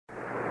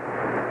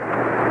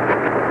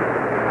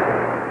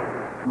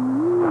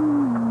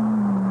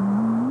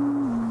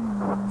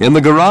In the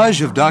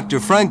garage of Dr.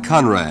 Frank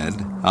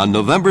Conrad, on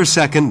November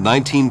 2nd,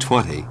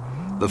 1920,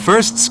 the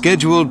first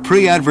scheduled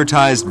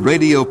pre-advertised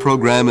radio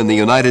program in the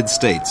United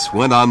States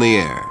went on the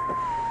air.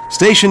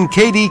 Station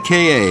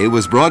KDKA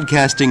was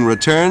broadcasting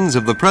returns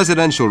of the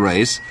presidential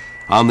race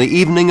on the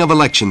evening of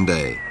Election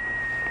Day.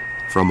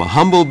 From a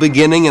humble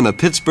beginning in a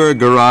Pittsburgh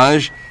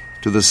garage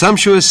to the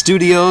sumptuous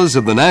studios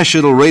of the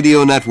national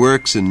radio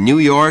networks in New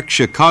York,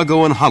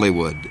 Chicago, and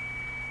Hollywood,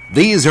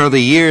 these are the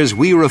years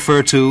we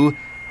refer to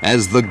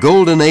as the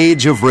golden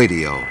age of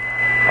radio.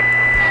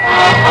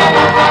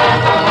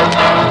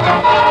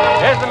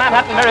 Here's the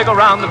Manhattan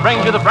merry-go-round that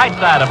brings you the bright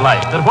side of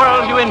life, that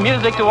whirls you in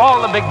music to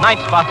all the big night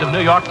spots of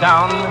New York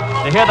town,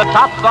 to hear the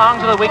top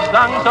songs of the week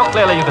sung so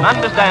clearly you can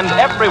understand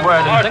every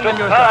word and sing them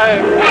yourself.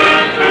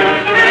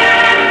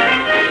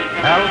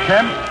 Hal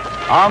Kemp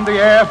on the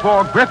air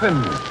for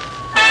Griffin.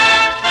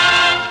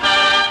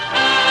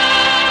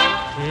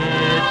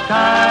 It's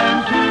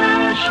time to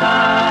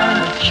shine.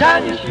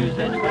 Shine your shoes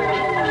and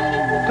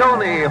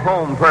Tony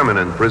Home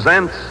Permanent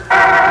presents...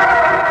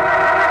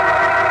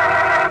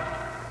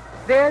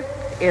 This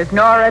is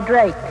Nora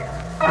Drake.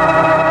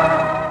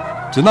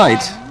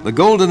 Tonight, the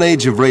golden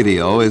age of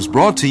radio is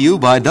brought to you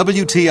by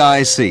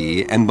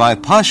WTIC and by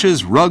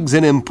Pasha's Rugs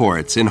and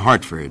Imports in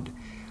Hartford,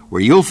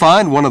 where you'll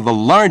find one of the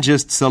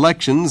largest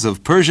selections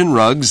of Persian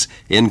rugs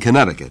in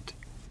Connecticut.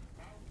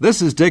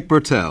 This is Dick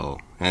Bertell,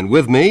 and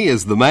with me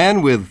is the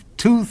man with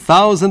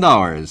 2,000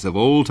 hours of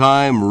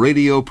old-time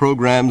radio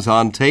programs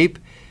on tape,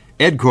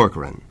 Ed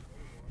Corcoran.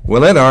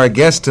 Well, Ed, our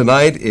guest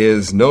tonight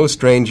is no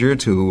stranger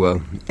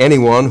to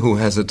anyone who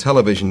has a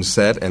television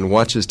set and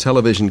watches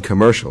television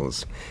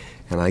commercials.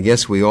 And I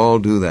guess we all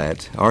do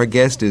that. Our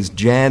guest is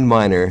Jan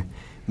Miner,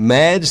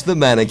 Madge the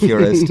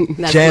manicurist.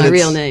 That's Jan, my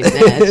real name, Madge.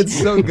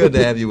 It's so good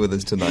to have you with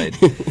us tonight.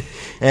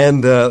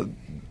 And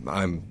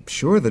I'm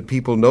sure that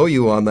people know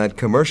you on that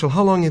commercial.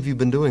 How long have you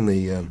been doing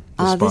the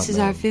spot This is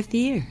now? our 5th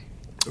year.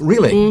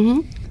 Really?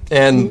 Mm-hmm.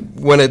 And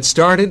when it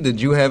started,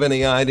 did you have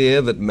any idea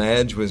that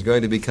Madge was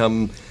going to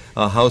become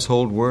a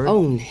household word?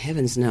 Oh,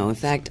 heavens no. In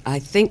fact, I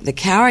think the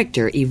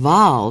character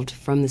evolved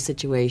from the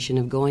situation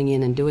of going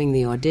in and doing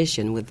the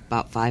audition with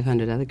about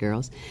 500 other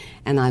girls.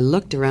 And I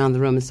looked around the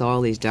room and saw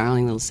all these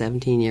darling little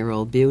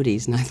 17-year-old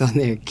beauties, and I thought,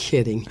 they're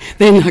kidding.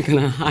 They're not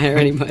going to hire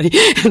anybody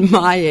at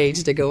my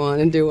age to go on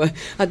and do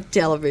a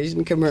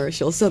television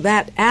commercial. So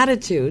that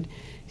attitude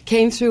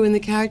came through in the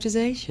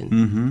characterization.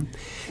 Mm-hmm.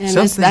 And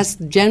that's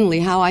generally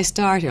how I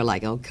start here,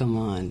 like, oh, come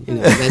on. You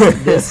know,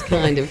 this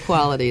kind of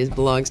quality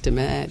belongs to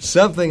Madge.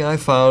 Something I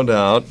found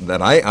out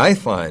that I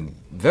find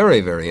very,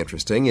 very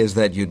interesting is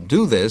that you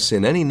do this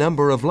in any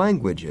number of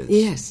languages.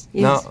 Yes.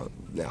 Now,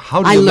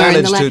 how do you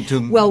manage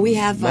to Well, we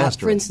have,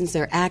 master for it? instance,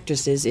 there are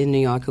actresses in New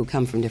York who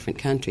come from different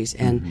countries,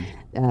 and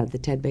the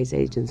Ted-based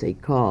agency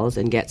calls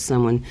and gets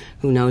someone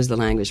who knows the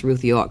language.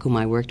 Ruth York, whom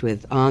I worked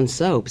with on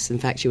soaps, in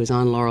fact, she was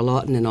on Laura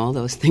Lawton and all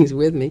those things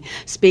with me,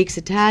 speaks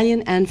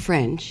Italian and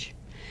French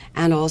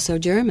and also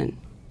German,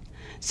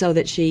 so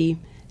that she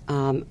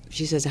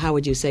says, how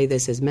would you say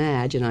this as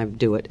Madge? And I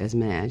do it as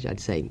Madge. I'd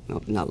say,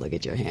 oh, now look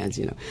at your hands,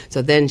 you know.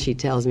 So then she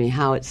tells me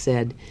how it's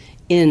said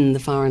in the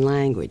foreign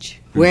language,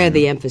 where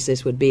the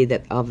emphasis would be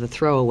that of the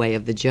throwaway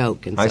of the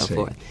joke and so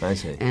forth. I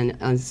see.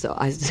 And so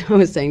I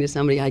was saying to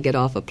somebody, I get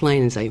off a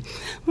plane and say,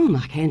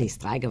 mag Handy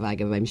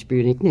Steigerweiger beim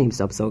Spüren, ich nehme es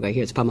ab sogar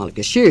hier, it's paar Mal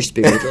Geschirr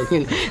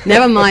spülen.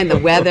 Never mind the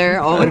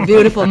weather or the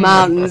beautiful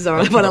mountains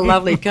or what a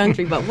lovely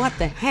country, but what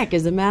the heck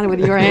is the matter with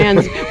your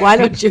hands? Why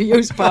don't you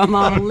use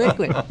Palmolive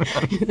liquid?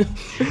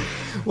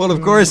 Well,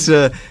 of course,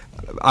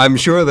 I'm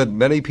sure that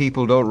many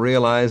people don't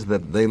realize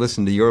that they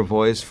listened to your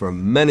voice for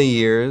many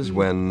years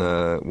when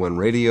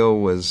radio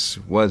was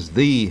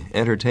the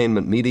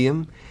entertainment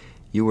medium.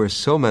 You were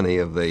so many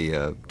of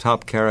the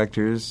top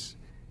characters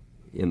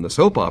in the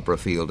soap opera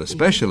field,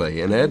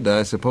 especially. And Ed,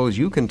 I suppose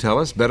you can tell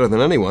us better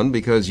than anyone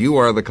because you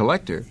are the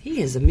collector.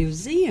 He is a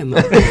museum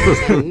of things.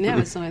 I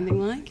never saw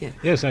anything like it.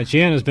 Yes,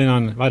 Jan has been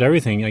on about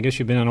everything. I guess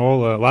you've been on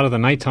a lot of the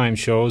nighttime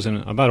shows and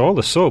about all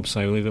the soaps,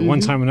 I believe. At one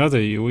time or another,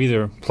 you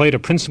either played a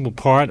principal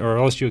part or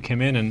else you came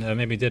in and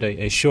maybe did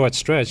a short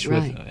stretch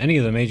with any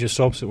of the major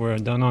soaps that were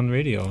done on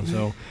radio.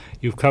 So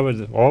you've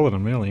covered all of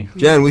them, really.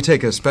 Jan, we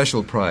take a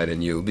special pride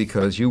in you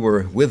because you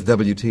were with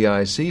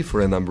WTIC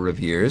for a number of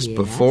years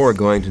before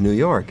going to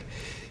New York.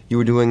 You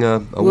were doing a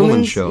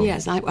woman's show.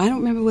 Yes, I don't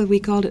remember whether we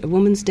called it a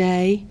Woman's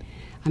Day.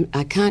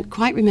 I can't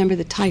quite remember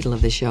the title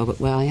of the show, but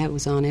I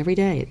was on every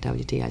day at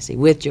WTIC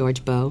with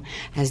George Bowe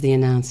as the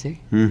announcer.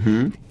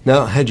 Mm-hmm.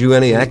 Now, had you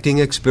any acting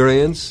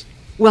experience?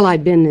 Well,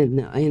 I'd been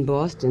in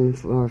Boston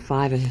for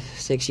 5 or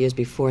 6 years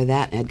before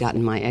that and had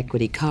gotten my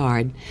equity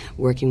card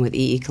working with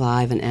E.E.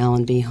 Clive and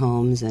Alan B.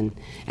 Holmes and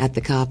at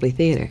the Copley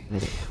Theater.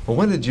 Well,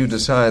 when did you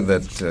decide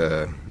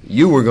that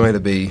you were going to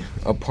be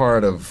a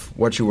part of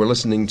what you were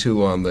listening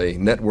to on the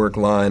network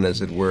line,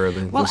 as it were,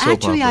 the soap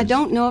actually, operas? I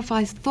don't know if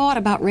I thought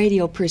about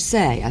radio per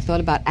se. I thought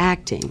about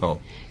acting. Oh.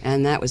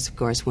 And that was, of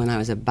course, when I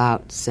was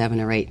about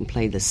 7 or 8 and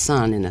played the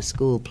son in a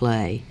school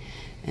play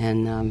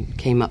and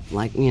came up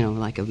like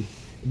a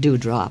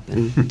dewdrop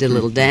and did a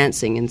little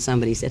dancing, and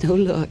somebody said, "Oh,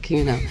 look,"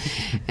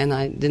 and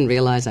I didn't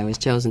realize I was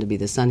chosen to be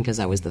the sun because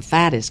I was the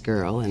fattest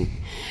girl, and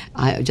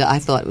I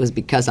thought it was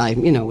because I,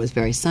 was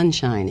very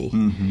sunshiny.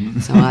 Mm-hmm.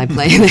 So I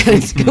played that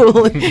at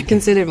school and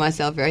considered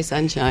myself very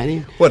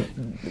sunshiny. What,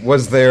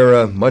 was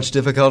there much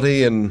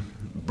difficulty in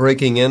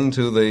breaking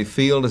into the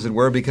field, as it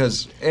were?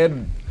 Because,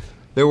 Ed,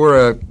 there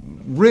were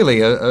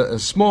really a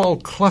small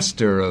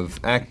cluster of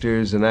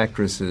actors and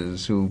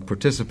actresses who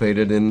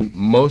participated in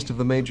most of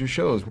the major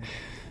shows.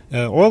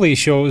 All these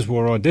shows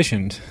were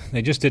auditioned.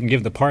 They just didn't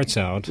give the parts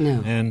out.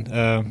 No. And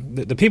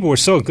the people were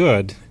so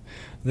good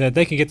that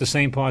they could get the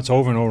same parts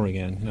over and over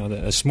again.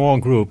 A small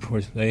group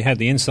where they had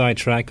the inside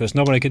track because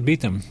nobody could beat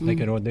them. They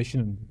could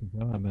audition.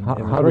 And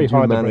how did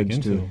you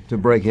manage to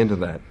break into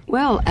that?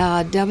 Well,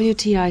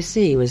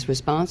 WTIC was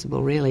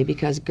responsible, really,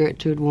 because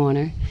Gertrude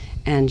Warner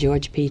and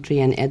George Petrie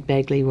and Ed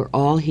Begley were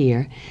all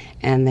here,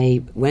 and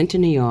they went to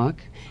New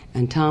York,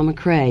 and Tom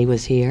McRae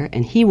was here,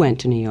 and he went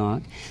to New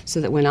York,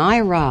 so that when I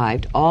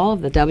arrived, all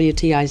of the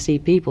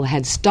WTIC people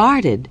had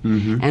started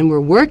and were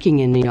working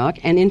in New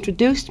York and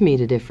introduced me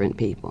to different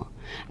people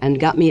and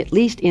got me at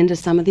least into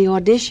some of the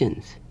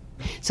auditions.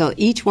 So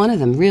each one of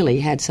them really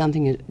had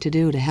something to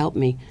do to help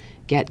me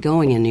get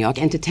going in New York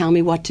and to tell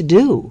me what to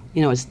do.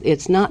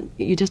 It's not,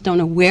 you just don't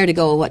know where to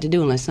go or what to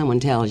do unless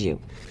someone tells you.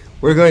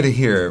 We're going to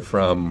hear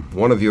from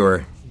one of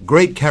your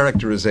great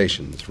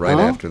characterizations right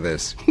after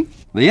this.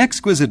 The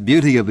exquisite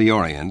beauty of the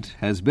Orient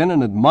has been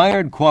an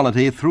admired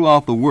quality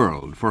throughout the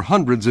world for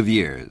hundreds of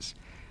years,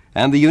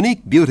 and the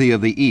unique beauty of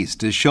the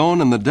East is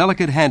shown in the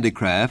delicate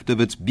handicraft of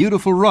its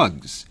beautiful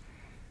rugs.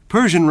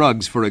 Persian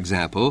rugs, for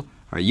example,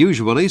 are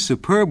usually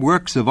superb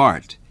works of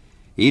art.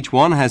 Each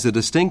one has a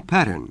distinct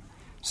pattern.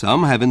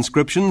 Some have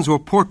inscriptions or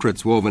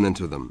portraits woven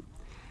into them.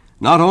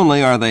 Not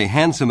only are they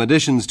handsome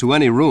additions to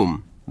any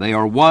room, they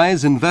are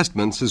wise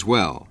investments as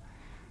well.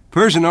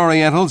 Persian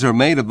Orientals are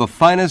made of the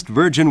finest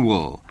virgin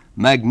wool,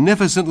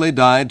 magnificently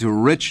dyed to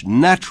rich,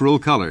 natural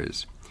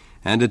colors.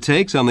 And it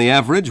takes, on the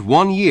average,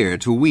 1 year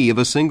to weave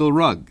a single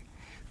rug.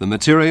 The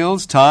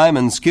materials, time,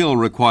 and skill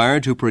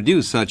required to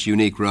produce such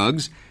unique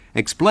rugs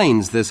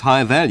explains this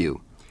high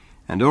value.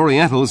 And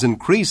Orientals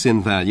increase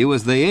in value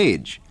as they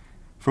age.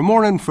 For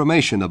more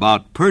information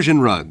about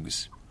Persian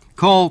rugs,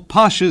 call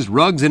Pasha's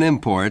Rugs and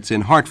Imports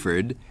in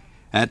Hartford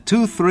at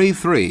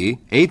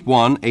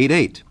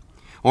 233-8188,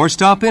 or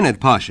stop in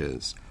at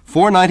Pasha's,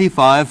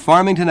 495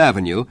 Farmington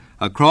Avenue,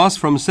 across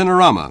from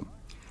Cinerama.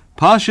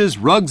 Pasha's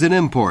Rugs and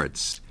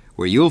Imports,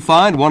 where you'll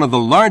find one of the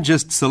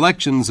largest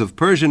selections of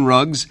Persian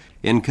rugs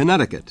in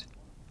Connecticut.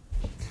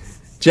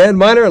 Jan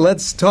Miner,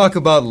 let's talk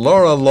about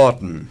Laura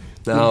Lawton.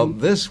 Now,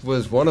 this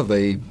was one of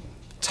the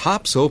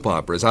top soap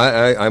operas.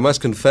 I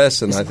must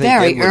confess, and I think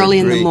very early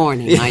agree. In the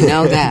morning. I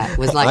know that. It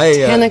was like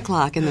 10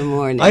 o'clock in the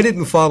morning. I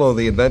didn't follow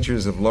the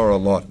adventures of Laura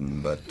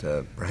Lawton, but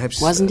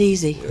perhaps... Wasn't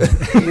easy.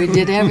 We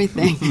did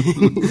everything.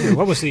 Yeah,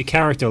 what was the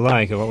character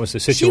like, or what was the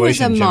situation? She was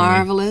a generally?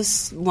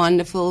 marvelous,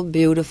 wonderful,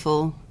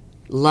 beautiful,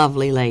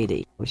 lovely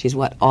lady, which is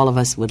what all of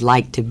us would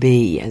like to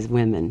be as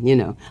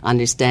women,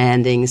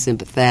 understanding,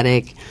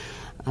 sympathetic,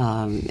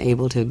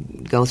 able to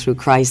go through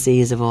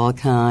crises of all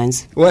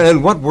kinds. Well,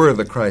 and what were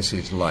the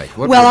crises like?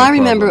 I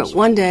remember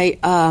one day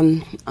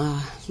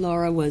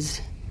Laura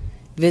was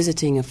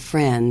visiting a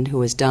friend who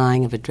was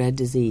dying of a dread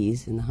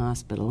disease in the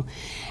hospital,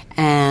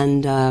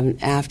 and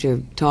after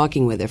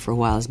talking with her for a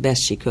while as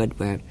best she could,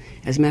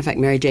 as a matter of fact,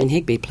 Mary Jane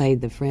Higby played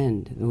the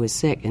friend who was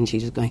sick, and she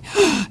was going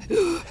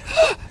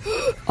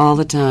all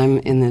the time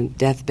in the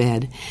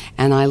deathbed,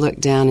 and I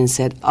looked down and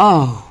said,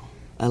 "Oh,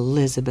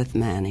 Elizabeth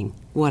Manning,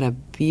 what a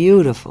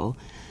beautiful,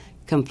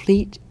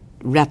 complete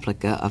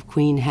replica of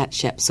Queen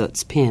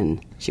Hatshepsut's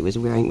pin she was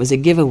wearing." It was a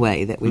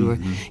giveaway that we were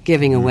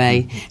giving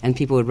away, and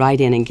people would write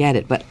in and get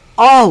it. But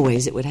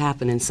always it would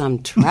happen in some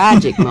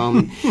tragic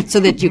moment so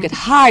that you could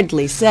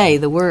hardly say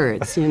the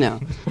words,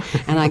 And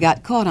I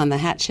got caught on the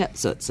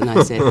Hatshepsuts, and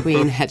I said,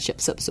 "Queen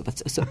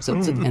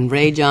Hatshepsut," and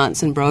Ray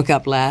Johnson broke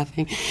up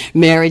laughing.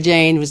 Mary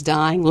Jane was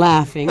dying,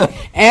 laughing.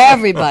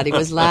 Everybody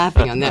was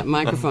laughing on that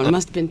microphone. It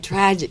must have been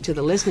tragic to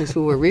the listeners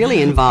who were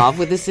really involved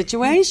with the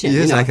situation.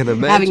 Yes, I can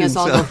imagine. Having us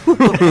all go,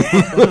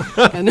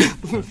 and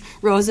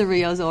Rosa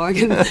Rios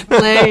organ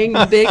playing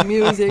big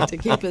music to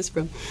keep us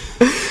from...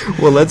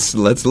 Well, let's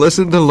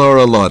listen to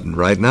Laura Lawton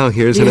right now.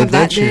 Here's an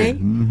adventure. That day?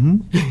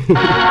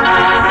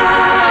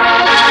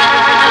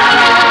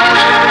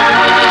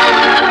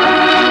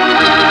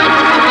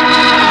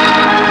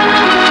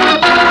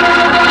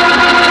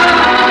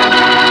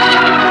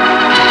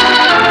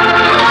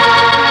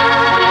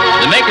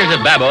 The makers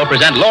of Babbo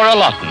present Laura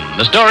Lawton,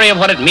 the story of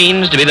what it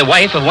means to be the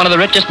wife of one of the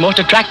richest, most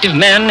attractive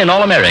men in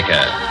all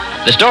America.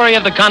 The story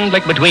of the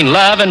conflict between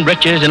love and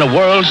riches in a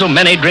world so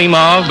many dream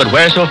of, but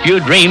where so few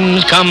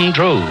dreams come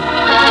true.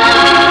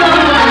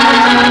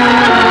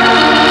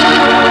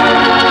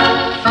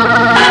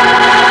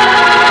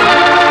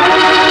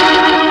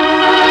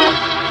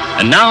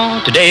 And now,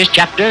 today's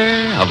chapter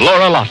of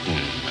Laura Lawton.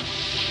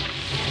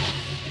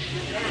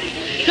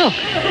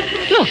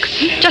 Look,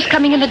 just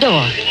coming in the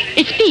door.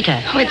 It's Peter.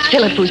 Oh, it's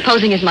Philip who's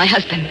posing as my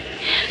husband.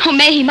 Oh,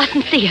 May, he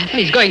mustn't see us.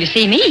 He's going to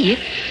see me.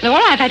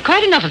 Laura, I've had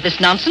quite enough of this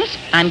nonsense.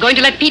 I'm going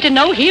to let Peter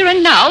know here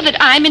and now that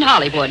I'm in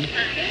Hollywood.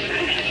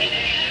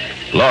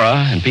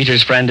 Laura and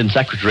Peter's friend and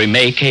secretary,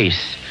 May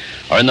Case,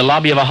 are in the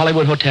lobby of a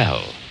Hollywood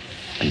hotel.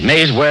 And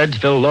May's words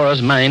fill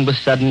Laura's mind with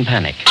sudden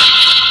panic.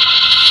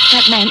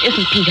 That man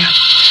isn't Peter.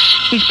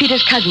 He's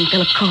Peter's cousin,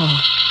 Philip Cole.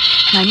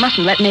 And I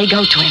mustn't let May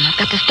go to him. I've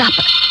got to stop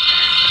her.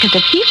 Because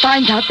if he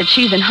finds out that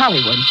she's in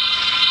Hollywood,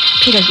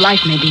 Peter's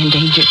life may be in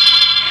danger.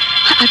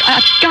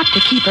 I've got to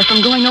keep her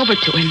from going over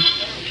to him.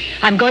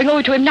 I'm going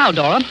over to him now,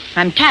 Dora.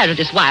 I'm tired of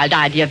this wild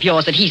idea of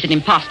yours that he's an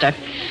imposter.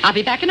 I'll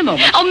be back in a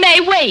moment. Oh,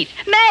 May, wait.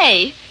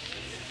 May!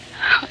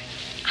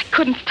 I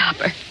couldn't stop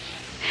her.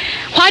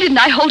 Why didn't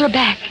I hold her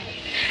back?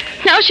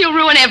 Now she'll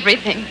ruin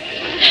everything.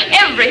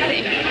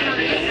 Everything.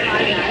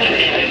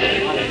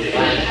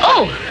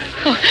 Oh,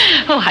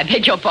 I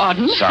beg your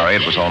pardon. Sorry,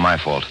 it was all my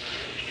fault.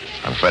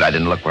 I'm afraid I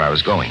didn't look where I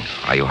was going.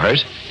 Are you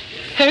hurt?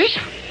 Hurt?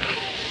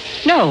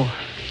 No.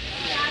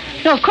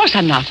 No, of course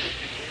I'm not.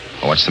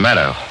 Well, what's the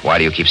matter? Why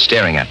do you keep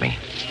staring at me?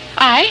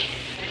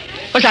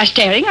 Was I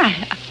staring?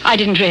 I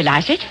didn't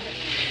realize it.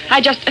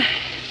 I just...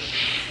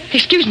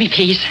 Excuse me,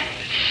 please.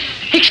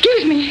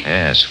 Excuse me.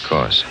 Yes, of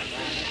course.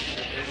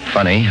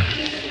 Funny.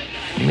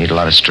 You meet a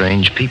lot of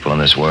strange people in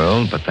this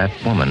world, but that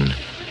woman...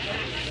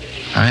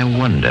 I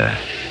wonder.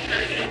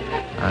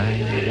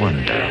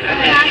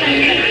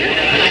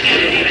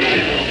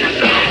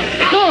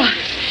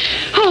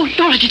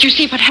 Laura, did you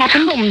see what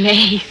happened? Oh,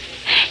 May.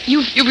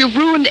 You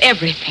ruined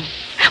everything.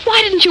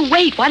 Why didn't you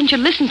wait? Why didn't you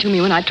listen to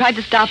me when I tried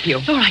to stop you?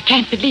 Laura, I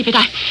can't believe it.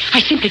 I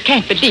simply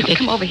can't believe it.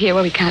 Come over here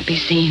where we can't be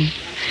seen.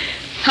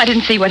 I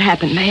didn't see what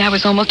happened, May. I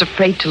was almost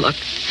afraid to look.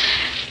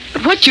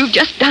 But what you've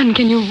just done,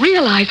 can you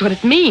realize what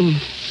it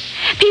means?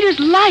 Peter's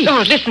life.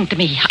 Laura, listen to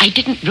me. I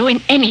didn't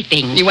ruin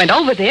anything. You went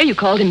over there. You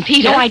called him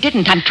Peter. No, I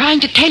didn't. I'm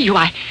trying to tell you.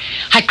 I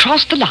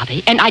crossed the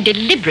lobby, and I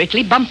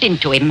deliberately bumped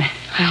into him.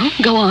 Well,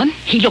 go on.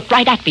 He looked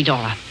right at me,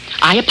 Dora.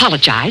 I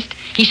apologized.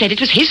 He said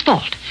it was his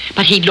fault.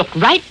 But he looked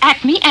right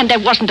at me, and there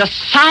wasn't a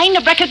sign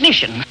of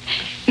recognition.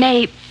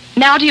 May,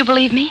 now do you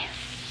believe me?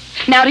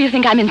 Now do you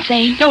think I'm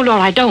insane? No,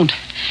 Laura, I don't.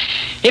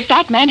 If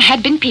that man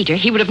had been Peter,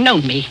 he would have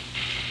known me.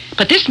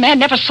 But this man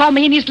never saw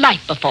me in his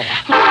life before.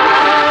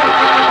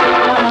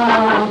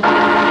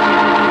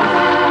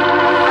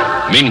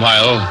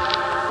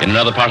 Meanwhile, in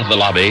another part of the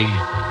lobby,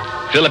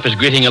 Philip is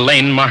greeting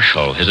Elaine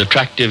Marshall, his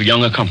attractive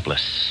young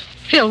accomplice.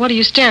 Phil, what are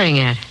you staring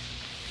at?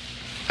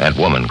 That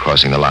woman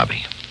crossing the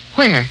lobby.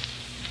 Where?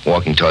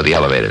 Walking toward the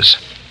elevators.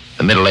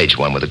 The middle-aged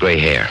one with the gray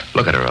hair.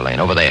 Look at her, Elaine,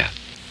 over there.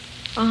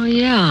 Oh,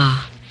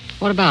 yeah.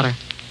 What about her?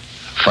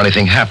 Funny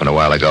thing happened a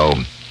while ago.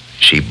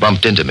 She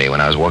bumped into me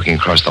when I was walking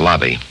across the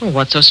lobby. Well,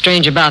 what's so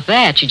strange about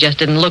that? She just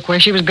didn't look where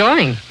she was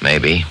going.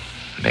 Maybe.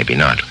 Maybe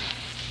not.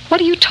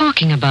 What are you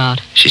talking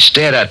about? She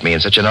stared at me in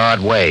such an odd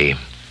way.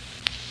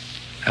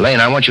 Elaine,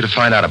 I want you to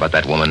find out about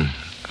that woman.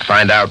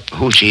 Find out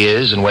who she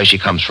is and where she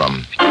comes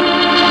from.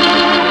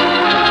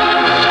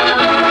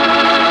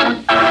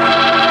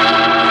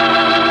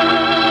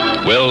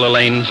 Will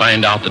Elaine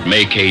find out that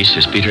May Case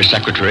is Peter's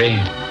secretary,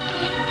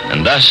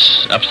 and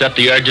thus upset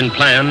the urgent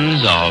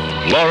plans of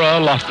Laura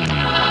Lawton?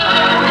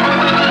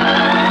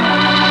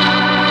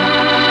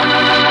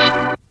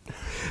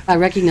 I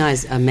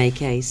recognize May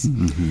Case.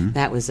 Mm-hmm.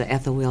 That was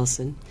Ethel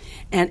Wilson.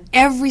 And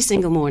every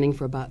single morning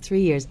for about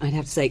 3 years, I'd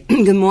have to say,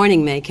 "Good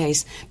morning, May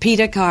Case,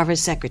 Peter Carver's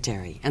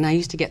secretary." And I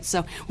used to get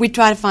we'd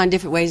try to find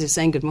different ways of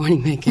saying, "Good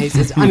morning, May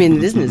Case." I mean,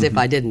 it isn't as if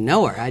I didn't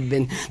know her. I'd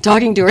been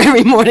talking to her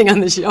every morning on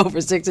the show for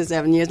 6 or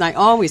 7 years, and I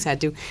always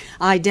had to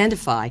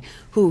identify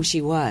who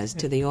she was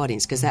to the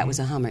audience, because that was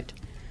a Hummert.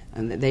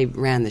 And they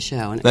ran the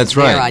show. And that's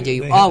right. Their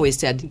idea. You always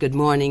said, "Good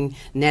morning,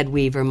 Ned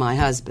Weaver, my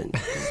husband."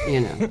 You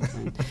know.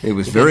 It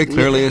was very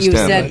clearly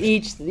established.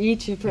 You said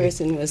each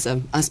person was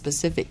a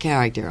specific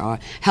character. Or,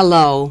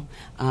 "Hello,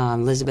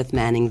 Elizabeth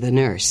Manning, the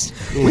nurse."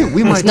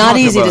 It's not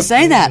easy to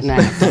say that now.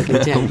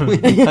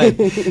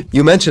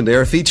 You mentioned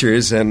their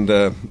features, and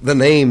the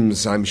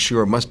names, I'm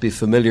sure, must be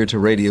familiar to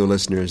radio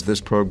listeners.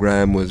 This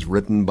program was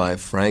written by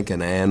Frank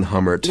and Ann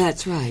Hummert.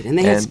 That's right. And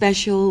they had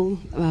special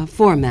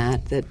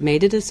format that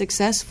made it a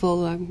successful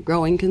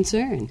growing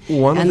concern.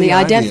 And the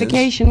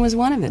identification was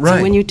one of it. Right,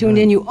 so when you tuned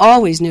in, you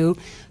always knew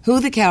who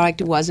the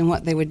character was and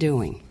what they were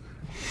doing.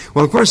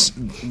 Well, of course,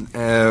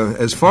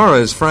 as far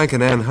as Frank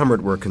and Ann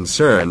Hummert were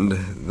concerned,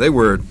 they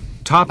were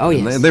top. Oh,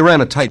 yes. They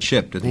ran a tight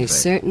ship, didn't they? They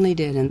certainly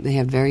did, and they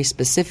had very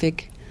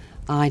specific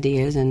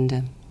ideas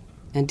and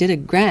did a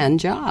grand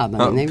job.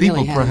 I mean, they people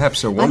really had,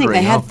 perhaps are wondering. I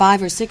think they had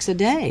 5 or 6 a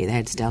day. They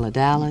had Stella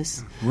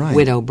Dallas, right.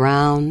 Widow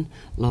Brown,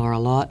 Laura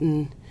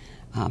Lawton,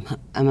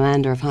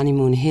 Amanda of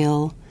Honeymoon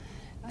Hill,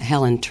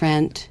 Helen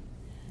Trent,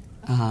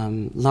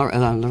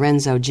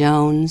 Lorenzo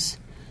Jones,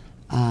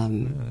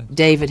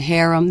 David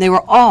Harum. They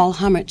were all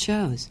Hummert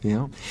shows.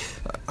 Yeah.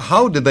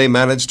 How did they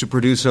manage to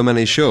produce so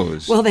many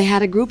shows? Well, they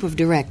had a group of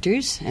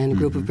directors and a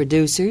group of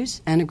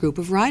producers and a group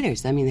of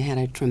writers. I mean, they had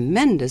a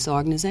tremendous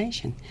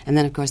organization. And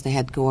then, of course, they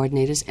had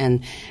coordinators,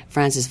 and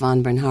Frances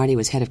von Bernhardi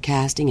was head of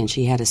casting, and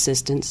she had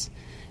assistants.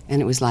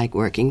 And it was like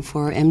working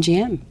for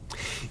MGM.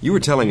 You were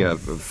telling a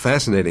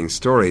fascinating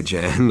story,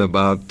 Jan,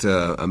 about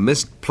a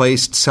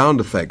misplaced sound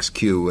effects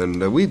cue,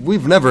 and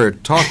we've never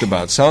talked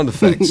about sound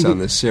effects on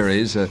this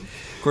series. Of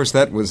course,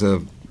 that was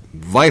a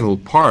vital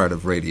part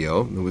of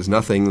radio. There was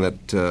nothing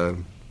that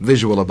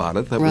visual about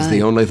it. That was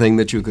the only thing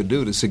that you could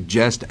do to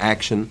suggest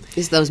action.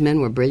 Those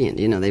men were brilliant.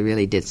 You know, they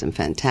really did some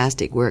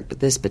fantastic work.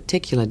 But this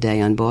particular day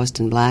on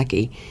Boston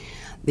Blackie,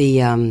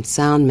 the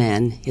sound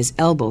man, his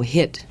elbow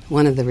hit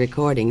one of the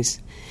recordings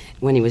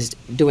when he was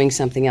doing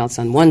something else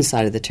on one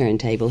side of the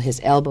turntable. His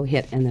elbow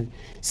hit, and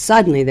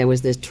suddenly there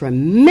was this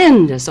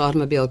tremendous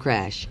automobile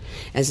crash.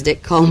 As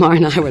Dick Colmar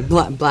and I were,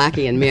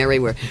 Blackie and Mary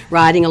were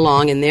riding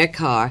along in their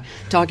car,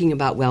 talking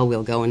about, well,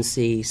 we'll go and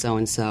see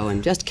so-and-so,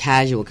 and just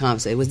casual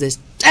conversation. It was this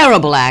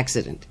terrible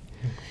accident.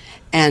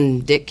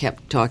 And Dick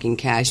kept talking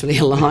casually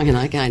along, and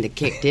I kind of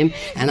kicked him,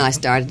 and I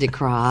started to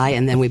cry,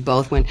 and then we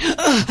both went,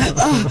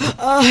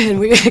 and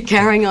we were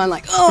carrying on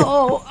like,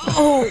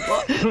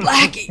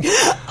 Blackie,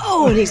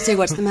 and he'd say,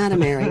 what's the matter,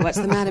 Mary? What's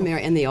the matter,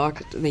 Mary? And the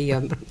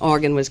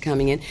organ was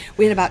coming in.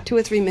 We had about 2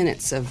 or 3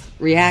 minutes of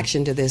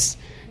reaction to this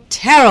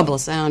terrible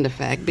sound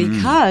effect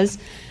because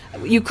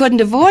you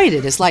couldn't avoid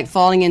it. It's like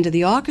falling into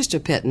the orchestra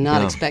pit and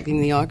not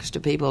expecting the orchestra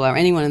people or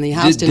anyone in the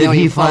house to know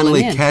you've fallen in. Did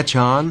he finally catch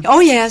on?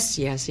 Oh, yes,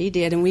 he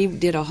did. And we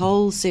did a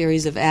whole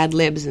series of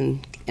ad-libs,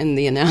 and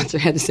the announcer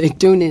had to say,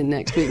 tune in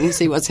next week and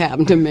see what's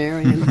happened to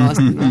Mary in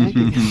Boston.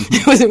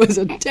 It was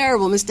a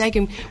terrible mistake,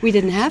 and we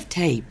didn't have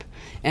tape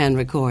and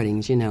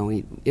recordings, you know.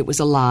 It was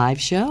a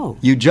live show.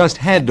 You just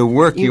had to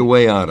work your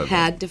way out of it.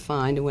 Had to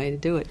find a way to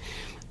do it.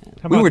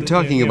 We were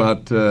talking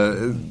about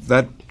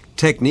that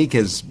technique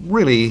has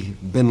really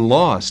been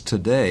lost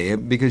today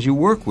because you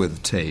work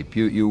with tape.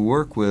 You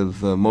work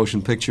with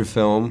motion picture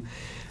film.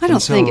 I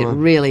don't think it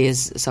really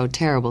is so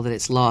terrible that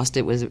it's lost.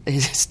 It was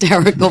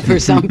hysterical for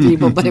some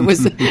people, but it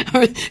was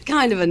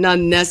kind of an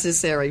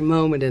unnecessary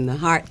moment in the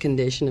heart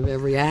condition of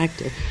every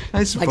actor.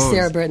 I suppose. Like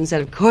Sarah Burton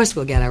said, of course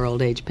we'll get our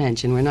old age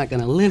pension. We're not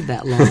going to live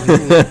that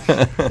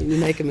long. You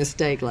make a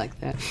mistake like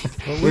that.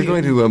 We're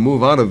going to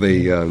move out of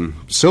the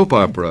soap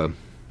opera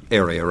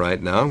area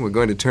right now. We're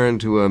going to turn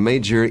to a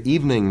major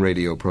evening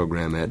radio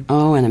program, Ed.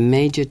 Oh, and a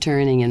major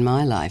turning in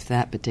my life,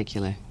 that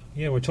particular.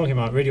 Yeah, we're talking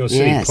about Radio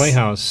City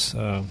Playhouse.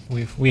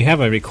 We have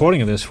a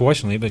recording of this,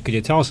 fortunately, but could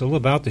you tell us a little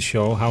about the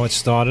show, how it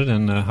started,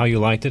 and how you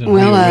liked it? And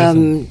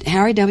well,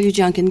 Harry W.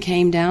 Junkin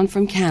came down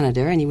from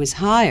Canada, and he was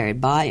hired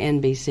by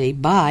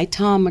NBC by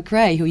Tom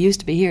McRae, who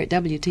used to be here at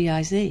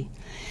WTIC.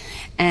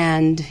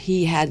 And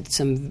he had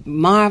some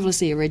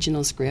marvelously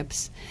original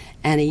scripts,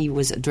 and he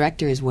was a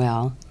director as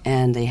well.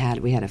 And we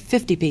had a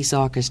 50-piece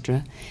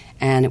orchestra,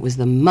 and it was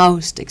the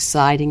most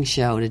exciting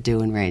show to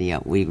do in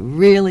radio. We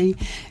really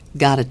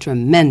got a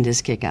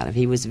tremendous kick out of it.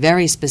 He was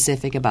very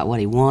specific about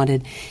what he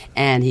wanted,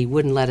 and he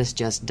wouldn't let us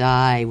just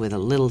die with a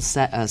little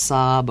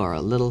sob or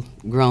a little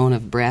groan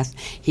of breath.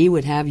 He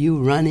would have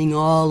you running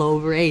all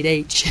over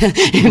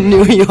 8H in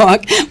New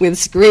York with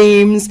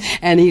screams,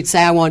 and he'd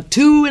say, I want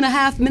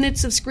 2.5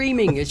 minutes of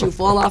screaming as you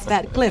fall off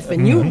that cliff.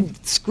 And you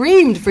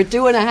screamed for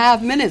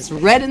 2.5 minutes,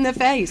 red in the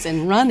face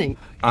and running.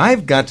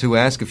 I've got to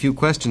ask a few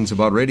questions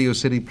about Radio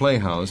City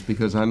Playhouse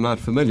because I'm not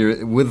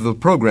familiar with the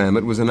program.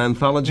 It was an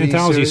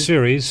anthology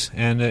series,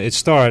 and it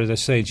starred,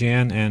 let's say,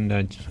 Jan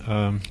and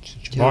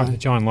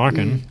John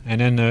Larkin,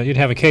 and then you'd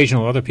have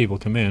occasional other people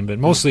come in, but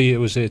mostly it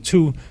was a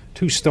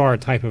two-star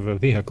type of a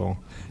vehicle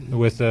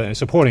with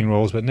supporting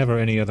roles, but never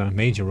any other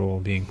major role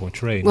being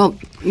portrayed. Well,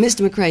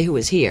 Mr. McRae, who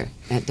was here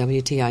at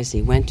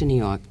WTIC, went to New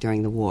York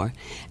during the war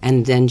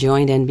and then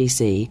joined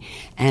NBC,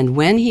 and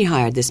when he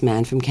hired this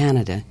man from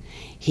Canada,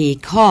 he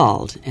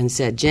called and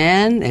said,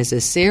 Jan, there's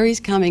a series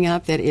coming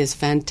up that is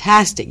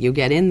fantastic. You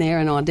get in there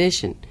and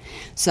audition.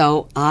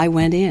 So I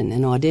went in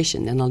and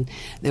auditioned, and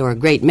there were a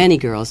great many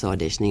girls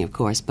auditioning, of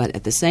course, but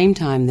at the same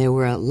time there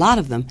were a lot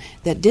of them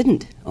that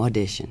didn't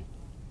audition.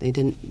 They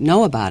didn't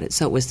know about it.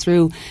 So it was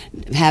through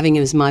having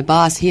him as my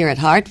boss here at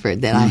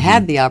Hartford that I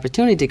had the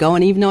opportunity to go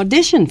and even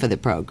audition for the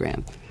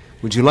program.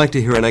 Would you like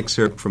to hear an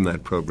excerpt from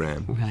that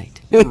program? Right.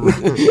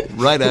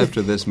 Right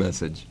after this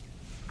message.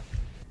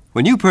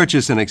 When you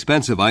purchase an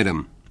expensive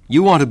item,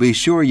 you want to be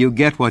sure you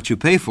get what you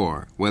pay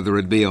for, whether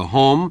it be a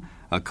home,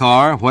 a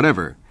car,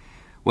 whatever.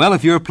 Well,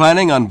 if you're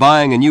planning on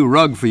buying a new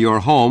rug for your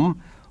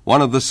home, one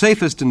of the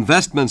safest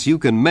investments you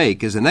can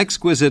make is an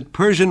exquisite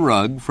Persian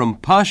rug from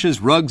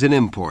Pasha's Rugs and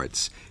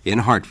Imports in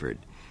Hartford.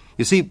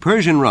 You see,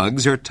 Persian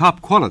rugs are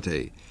top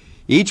quality.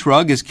 Each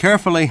rug is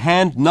carefully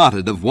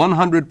hand-knotted of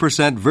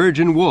 100%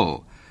 virgin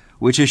wool,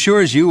 which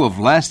assures you of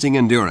lasting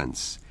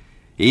endurance.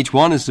 Each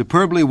one is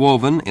superbly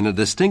woven in a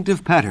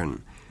distinctive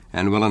pattern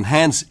and will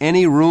enhance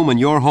any room in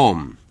your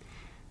home.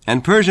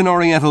 And Persian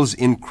Orientals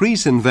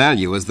increase in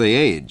value as they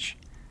age.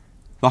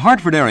 The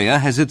Hartford area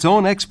has its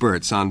own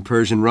experts on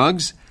Persian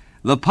rugs,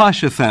 the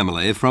Pasha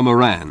family from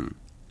Iran.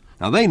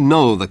 Now, they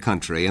know the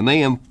country and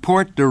they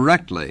import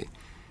directly.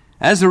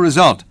 As a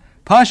result,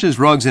 Pasha's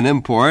Rugs and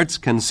Imports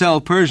can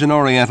sell Persian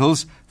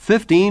Orientals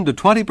 15 to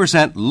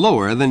 20%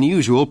 lower than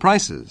usual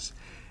prices.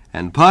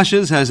 And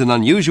Pasha's has an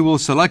unusual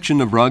selection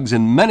of rugs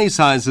in many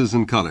sizes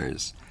and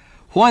colors.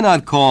 why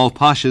not call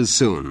Pasha's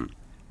soon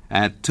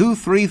at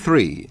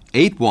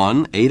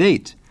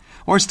 233-8188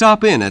 or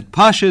stop in at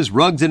Pasha's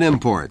Rugs and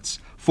Imports,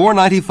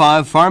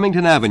 495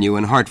 Farmington Avenue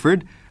in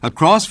Hartford,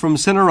 across from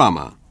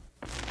Cinerama.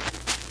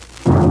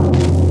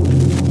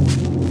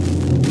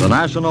 The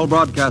National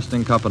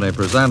Broadcasting Company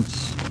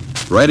presents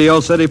Radio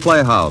City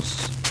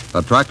Playhouse,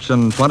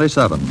 Attraction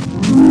 27.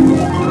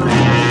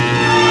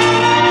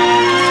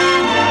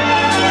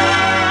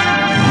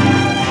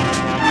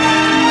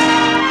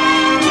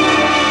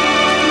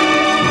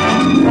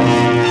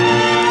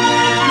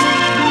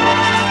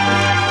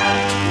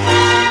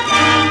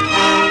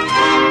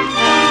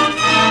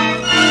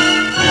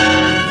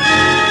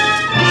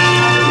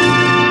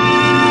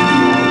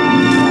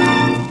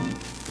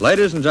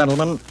 Ladies and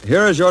gentlemen,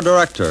 here is your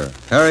director,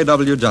 Harry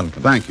W.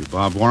 Junkin. Thank you,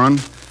 Bob Warren.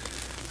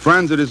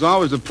 Friends, it is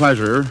always a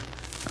pleasure,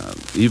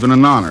 even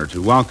an honor,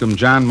 to welcome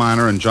Jan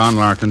Miner and John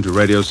Larkin to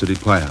Radio City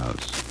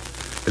Playhouse.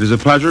 It is a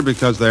pleasure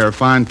because they are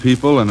fine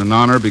people and an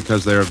honor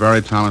because they are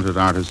very talented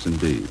artists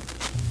indeed.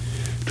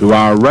 To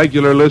our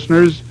regular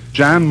listeners,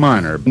 Jan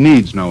Miner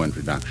needs no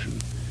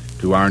introduction.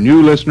 To our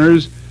new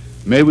listeners,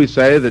 may we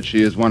say that she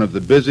is one of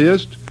the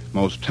busiest,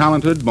 most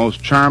talented,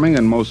 most charming,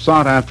 and most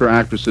sought-after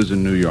actresses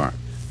in New York.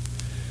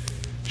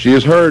 She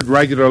is heard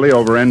regularly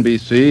over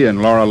NBC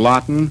in Laura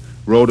Lawton,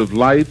 Road of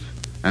Life,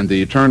 and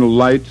The Eternal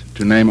Light,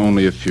 to name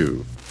only a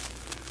few.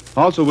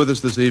 Also with us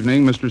this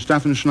evening, Mr.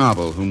 Stephen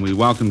Schnabel, whom we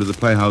welcome to the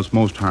Playhouse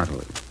most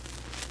heartily.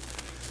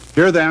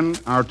 Here then,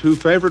 our two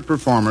favorite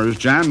performers,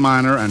 Jan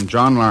Miner and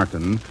John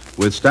Larkin,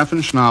 with Stephen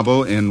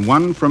Schnabel in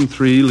 1 from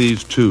 3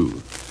 Leaves 2,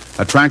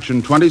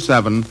 Attraction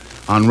 27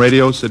 on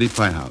Radio City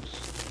Playhouse.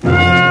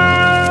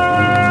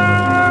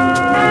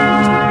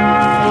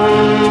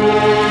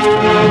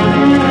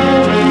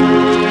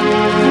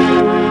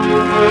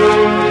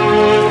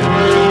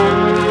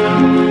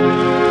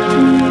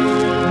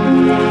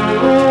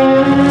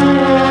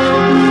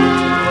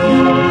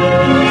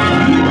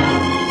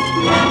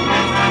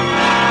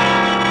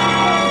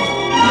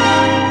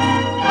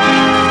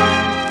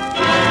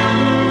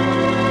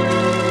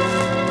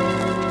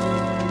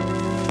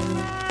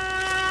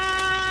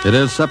 It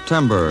is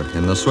September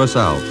in the Swiss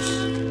Alps.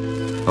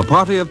 A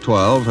party of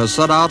 12 has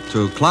set out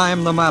to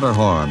climb the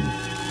Matterhorn,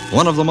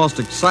 one of the most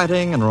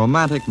exciting and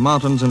romantic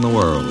mountains in the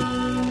world.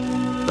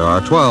 There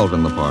are 12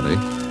 in the party,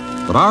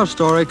 but our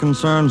story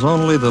concerns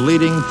only the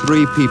leading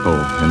 3 people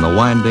in the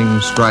winding,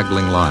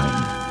 straggling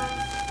line.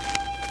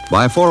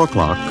 By 4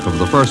 o'clock of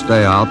the first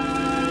day out,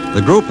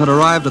 the group had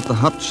arrived at the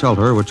hut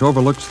shelter which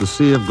overlooks the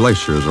sea of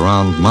glaciers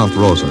around Mount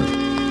Rosa.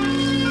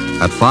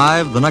 At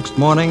 5 the next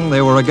morning,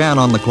 they were again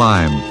on the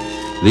climb.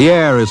 The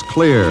air is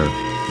clear,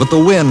 but the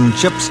wind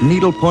chips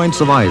needle points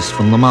of ice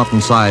from the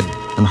mountainside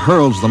and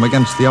hurls them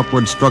against the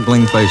upward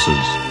struggling faces.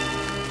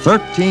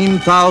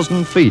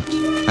 13,000 feet,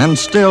 and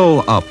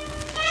still up,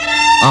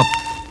 up,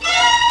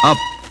 up,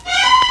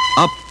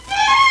 up.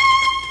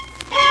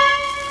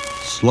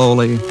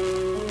 Slowly,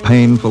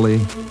 painfully,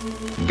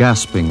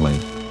 gaspingly,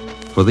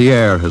 for the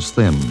air has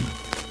thinned.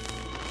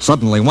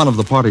 Suddenly, one of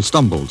the party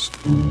stumbles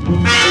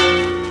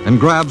and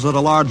grabs at a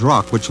large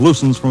rock which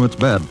loosens from its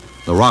bed.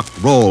 The rock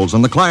rolls,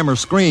 and the climber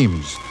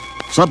screams.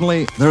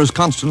 Suddenly, there is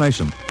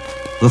consternation.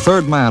 The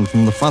third man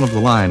from the front of the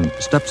line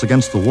steps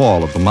against the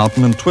wall of the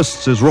mountain and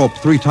twists his rope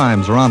 3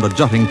 times around a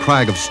jutting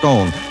crag of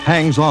stone,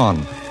 hangs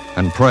on,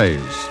 and prays.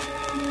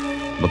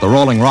 But the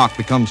rolling rock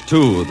becomes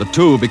 2, the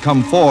 2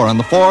 become 4, and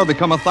the 4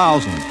 become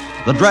 1,000.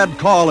 The dread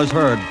call is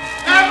heard.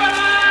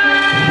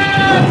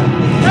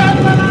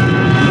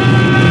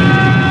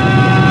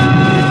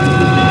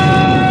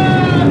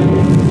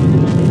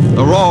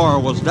 The roar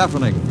was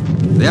deafening.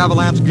 The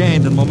avalanche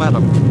gained in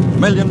momentum.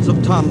 Millions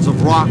of tons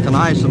of rock and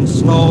ice and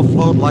snow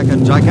flowed like a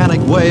gigantic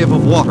wave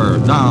of water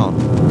down,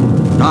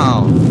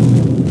 down,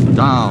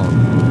 down,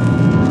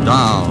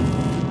 down,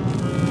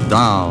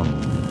 down,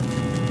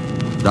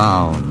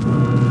 down,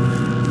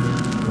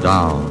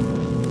 down.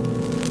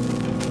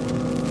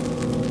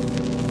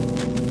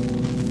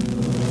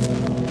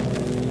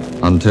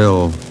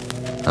 Until,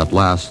 at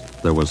last,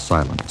 there was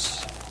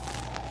silence.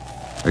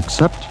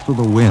 Except for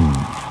the wind.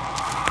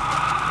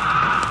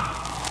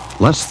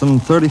 Less than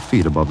 30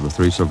 feet above the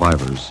 3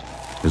 survivors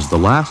is the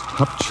last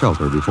hut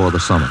shelter before the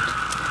summit.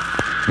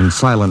 In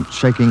silent,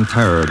 shaking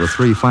terror, the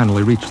 3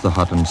 finally reach the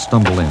hut and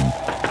stumble in.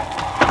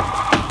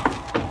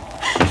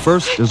 The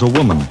first is a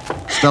woman,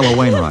 Stella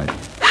Wainwright.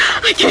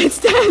 I can't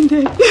stand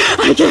it.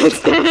 I can't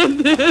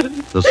stand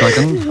it. The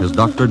second is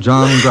Dr.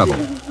 John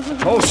Greville.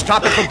 Oh,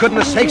 stop it, for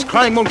goodness sakes.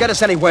 Crying won't get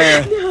us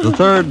anywhere. The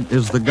third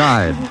is the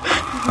guide,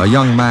 a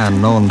young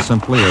man known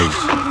simply as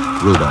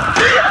Rudolph.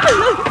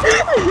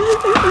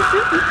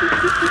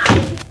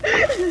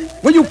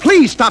 Will you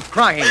please stop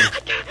crying?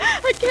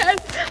 I can't.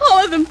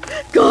 All of them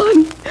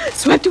gone.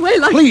 Swept away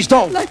like... Please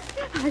don't. Like,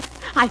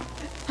 I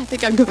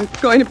think I'm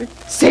going to be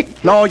sick.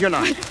 No, you're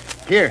not.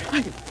 Here,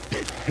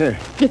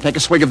 take a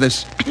swig of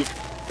this.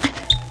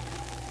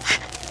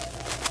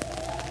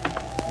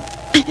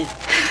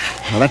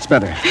 Well, that's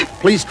better.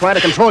 Please try to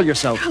control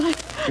yourself.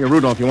 Here,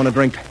 Rudolph, you want a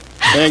drink?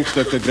 Thanks,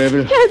 Dr.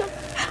 Greville.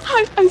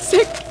 I'm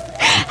sick.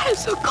 I'm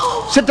so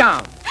cold. Sit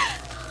down.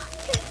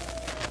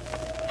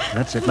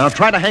 That's it. Now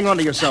try to hang on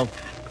to yourself.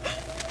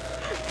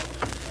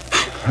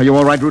 Are you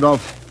all right,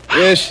 Rudolph?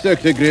 Yes,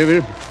 Dr.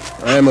 Greville.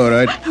 I'm all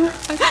right.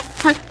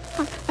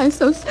 I'm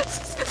so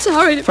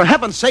sorry. For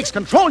heaven's sakes,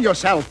 control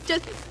yourself.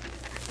 Just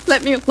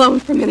let me alone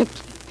for a minute,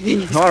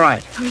 please. All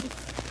right.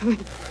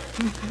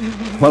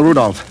 Well,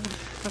 Rudolph,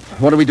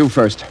 what do we do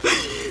first?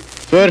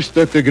 First,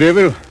 Dr.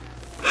 Greville,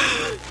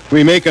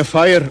 we make a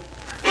fire.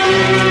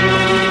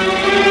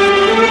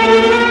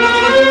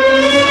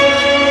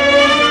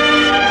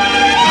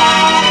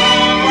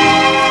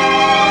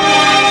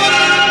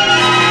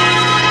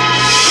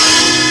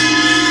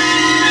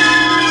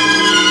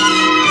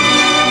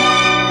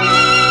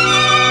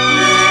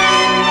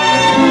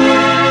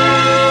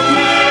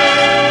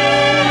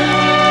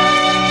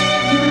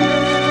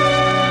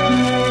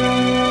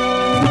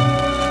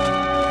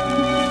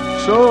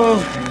 So,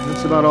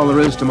 that's about all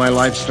there is to my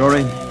life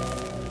story.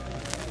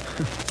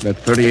 At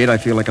 38, I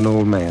feel like an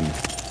old man.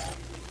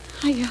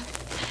 I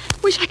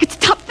wish I could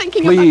stop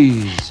thinking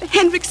Please. about the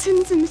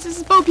Hendricksons and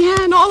Mrs.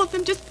 Beaubien, all of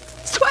them just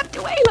swept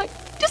away like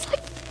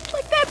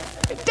that.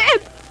 They're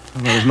dead.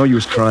 Well, there's no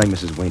use crying,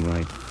 Mrs.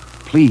 Wainwright.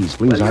 Please,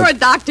 Well, you're a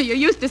doctor. You're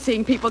used to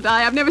seeing people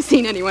die. I've never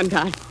seen anyone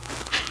die.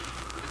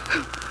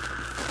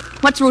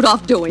 What's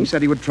Rudolph doing? He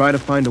said he would try to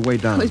find a way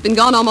down. Oh, he's been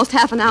gone almost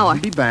half an hour.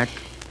 He'll be back.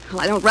 Well,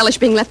 I don't relish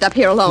being left up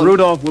here alone.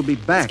 Rudolph will be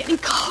back. It's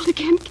getting cold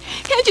again.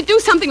 Can't you do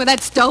something with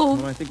that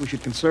stove? Well, I think we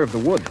should conserve the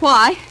wood.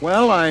 Why?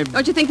 Well,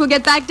 Don't you think we'll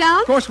get back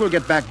down? Of course we'll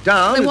get back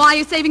down. Then why are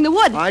you saving the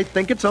wood? I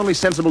think it's only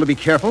sensible to be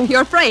careful.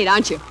 You're afraid,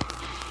 aren't you?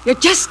 You're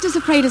just as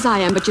afraid as I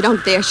am, but you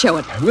don't dare show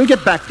it. We'll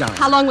get back down.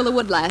 How long will the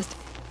wood last?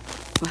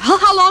 Well,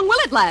 how long will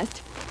it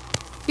last?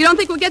 You don't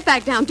think we'll get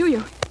back down, do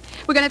you?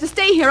 We're going to have to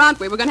stay here, aren't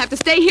we? We're going to have to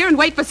stay here and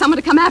wait for someone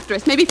to come after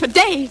us, maybe for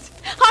days,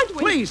 aren't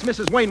we? Please,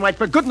 Mrs. Wainwright,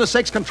 for goodness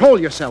sakes, control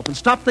yourself and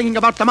stop thinking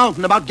about the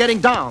mountain, about getting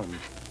down.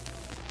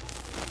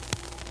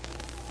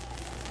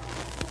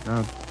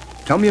 Now,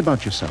 tell me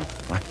about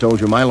yourself. I've told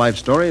you my life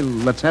story.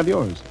 Let's have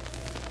yours.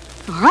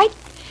 All right.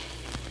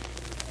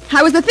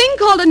 I was a thing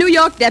called a New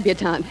York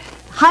debutante.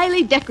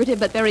 Highly decorative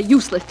but very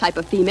useless type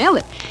of female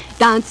that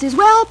dances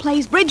well,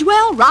 plays bridge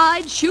well,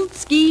 rides, shoots,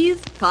 skis,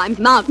 climbs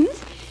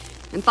mountains,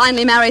 and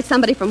finally marries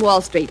somebody from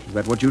Wall Street. Is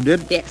that what you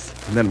did? Yes.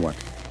 And then what?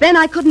 Then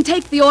I couldn't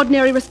take the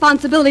ordinary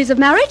responsibilities of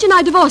marriage, and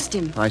I divorced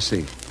him. I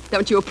see.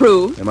 Don't you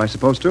approve? Am I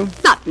supposed to?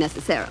 Not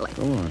necessarily.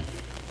 Go on.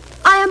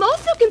 I am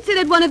also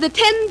considered one of the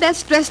 10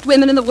 best-dressed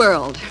women in the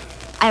world.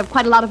 I have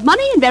quite a lot of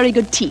money and very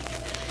good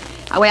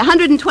teeth. I weigh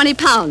 120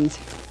 pounds.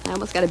 I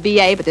almost got a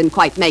B.A., but didn't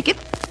quite make it.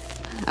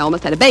 I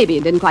almost had a baby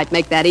and didn't quite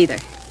make that either.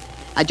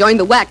 I joined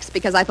the WACs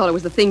because I thought it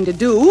was the thing to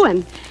do,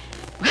 and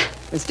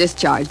was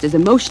discharged as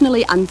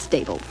emotionally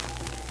unstable.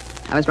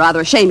 I was rather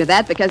ashamed of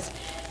that because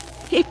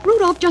if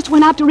Rudolph just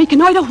went out to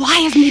reconnoiter, why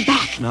isn't he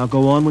back? Now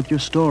go on with your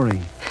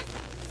story.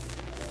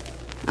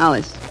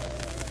 Alice,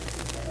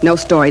 no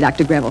story,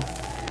 Dr. Greville.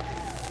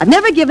 I've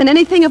never given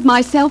anything of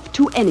myself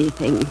to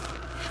anything.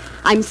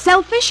 I'm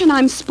selfish and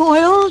I'm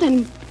spoiled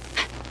and...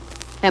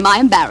 Am I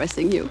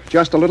embarrassing you?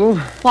 Just a little.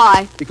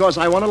 Why? Because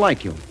I want to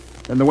like you.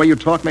 And the way you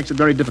talk makes it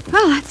very difficult.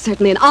 Well, that's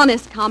certainly an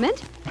honest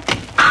comment.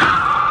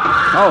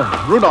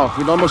 Oh, Rudolph,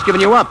 we'd almost given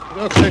you up.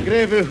 Dr.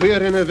 Greville, we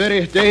are in a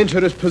very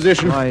dangerous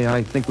position.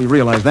 I think we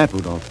realize that,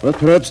 Rudolph. But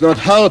perhaps not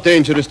how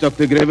dangerous,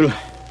 Dr. Greville.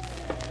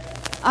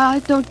 I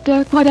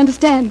don't quite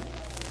understand.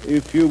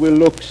 If you will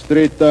look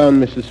straight down,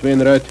 Mrs.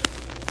 Wainwright.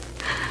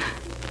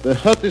 The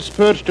hut is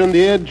perched on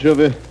the edge of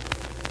a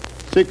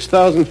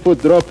 6,000-foot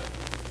drop.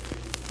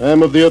 I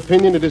am of the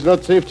opinion it is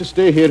not safe to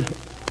stay here.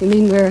 You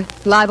mean we're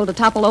liable to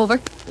topple over?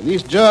 At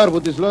least jar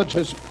would dislodge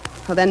us.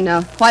 Well, then,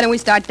 why don't we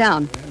start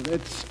down?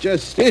 That's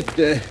just it.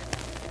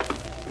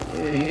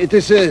 It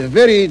is a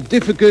very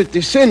difficult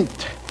descent.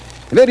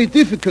 Very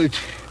difficult.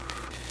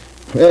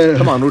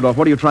 Come on, Rudolph,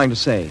 what are you trying to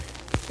say?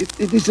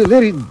 It is a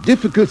very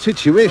difficult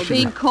situation.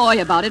 Well, being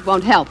coy about it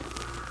won't help.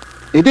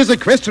 It is a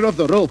question of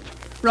the rope.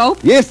 Rope?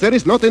 Yes, there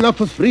is not enough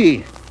for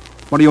free.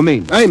 What do you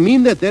mean? I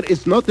mean that there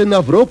is not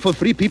enough rope for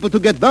free people to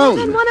get down.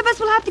 Well, then one of us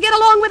will have to get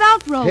along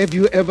without rope. Have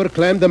you ever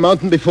climbed a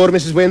mountain before,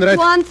 Mrs. Wainwright?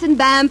 Once in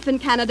Banff in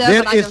Canada.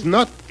 There is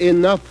not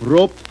enough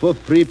rope for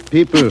free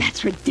people.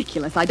 That's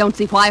ridiculous. I don't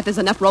see why if there's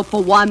enough rope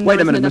for one...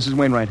 Wait a minute, Mrs.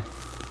 Wainwright.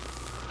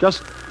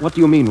 Just what do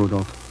you mean,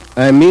 Rudolph?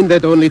 I mean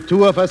that only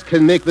two of us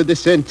can make the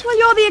descent. Well,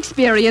 you're the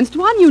experienced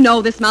one. You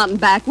know this mountain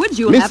backwards.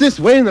 You'll have... Mrs.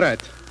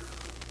 Wainwright,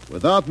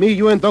 without me,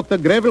 you and Dr.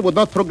 Greville would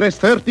not progress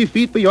 30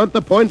 feet beyond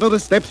the point where the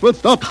steps will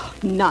stop. Oh,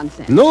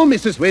 nonsense. No,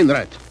 Mrs.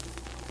 Wainwright.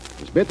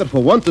 It's better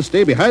for one to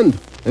stay behind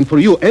and for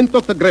you and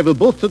Dr. Greville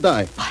both to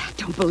die. Oh, I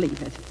don't believe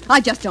it.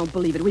 I just don't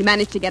believe it. We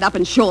managed to get up,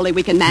 and surely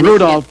we can manage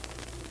Rudolph,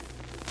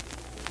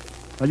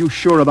 are you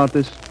sure about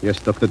this? Yes,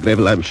 Dr.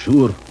 Greville, I'm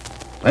sure.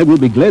 I will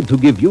be glad to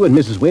give you and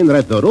Mrs.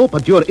 Wainwright the rope,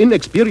 but you're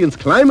inexperienced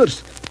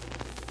climbers.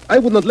 I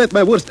would not let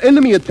my worst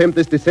enemy attempt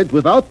this descent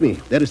without me.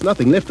 There is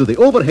nothing left to the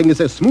overhang.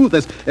 Is as smooth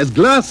as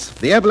glass.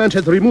 The avalanche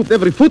has removed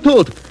every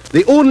foothold.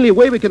 The only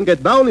way we can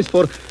get down is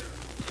for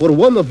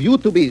one of you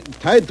to be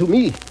tied to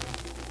me.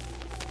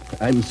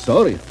 I'm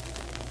sorry.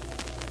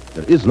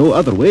 There is no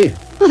other way.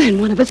 Well,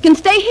 then one of us can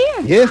stay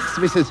here. Yes,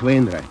 Mrs.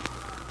 Wainwright.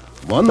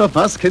 One of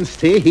us can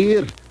stay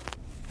here.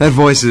 That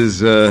voice is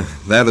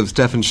that of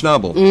Stefan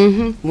Schnabel.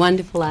 Mm-hmm.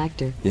 Wonderful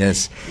actor.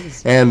 Yes.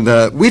 And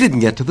we didn't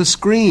get to the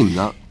scream.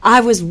 Now,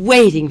 I was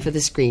waiting for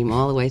the scream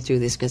all the way through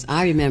this because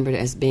I remembered it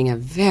as being a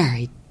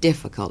very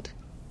difficult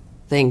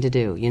thing to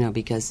do,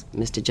 because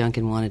Mr.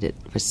 Junkin wanted it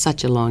for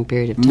such a long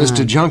period of time.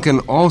 Mr. Junkin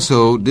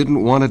also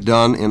didn't want it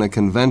done in a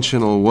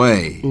conventional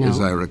way,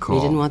 as I recall.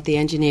 He didn't want the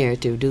engineer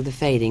to do the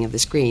fading of the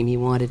scream. He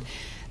wanted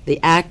the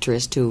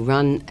actress to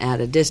run at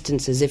a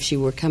distance as if she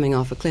were coming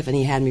off a cliff, and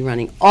he had me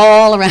running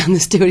all around the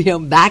studio,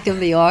 back of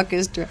the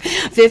orchestra,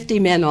 50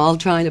 men all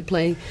trying to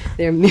play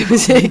their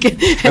music.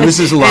 And this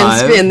is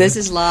live. And this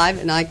is live,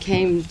 and I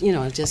came,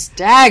 just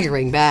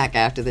staggering back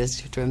after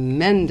this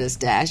tremendous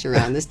dash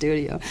around the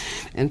studio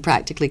and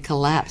practically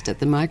collapsed at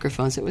the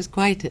microphone, so it was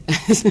quite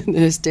an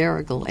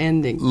hysterical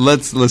ending.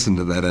 Let's listen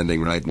to that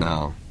ending right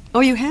now.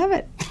 Oh, you have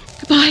it.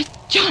 Goodbye,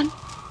 John.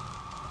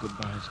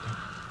 Goodbye,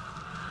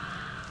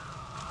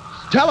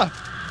 Stella!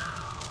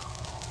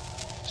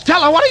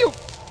 Stella, what are you...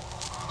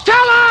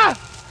 Stella!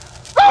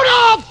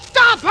 Rudolph!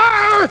 Stop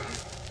her!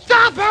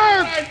 Stop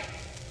her!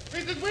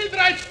 Mrs.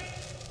 Wainwright!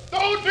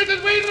 Don't,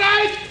 Mrs.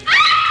 Wainwright!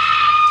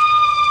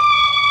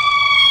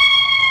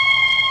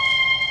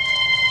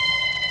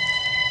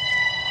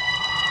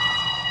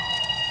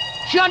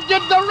 She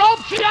undid the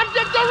rope! She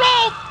undid the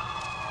rope!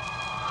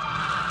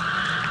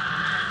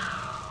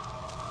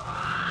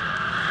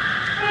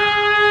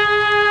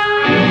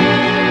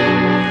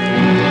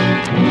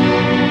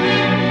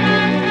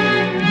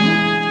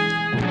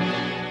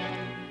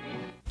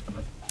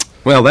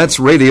 Well, that's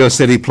Radio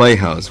City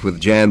Playhouse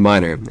with Jan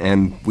Miner,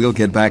 and we'll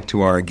get back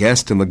to our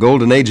guest in the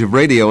golden age of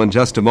radio in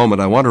just a moment.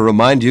 I want to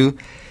remind you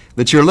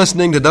that you're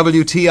listening to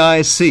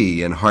WTIC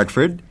in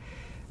Hartford,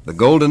 the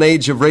golden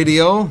age of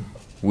radio,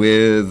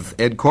 with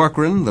Ed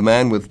Corcoran, the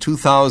man with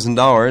 2,000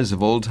 hours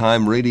of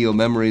old-time radio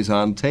memories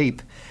on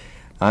tape.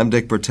 I'm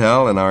Dick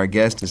Bertell, and our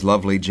guest is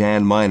lovely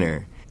Jan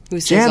Miner. Who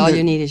says all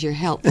you need is your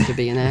help to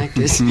be an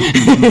actress.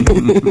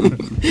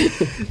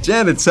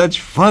 Jan, it's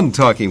such fun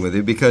talking with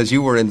you because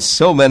you were in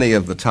so many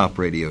of the top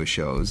radio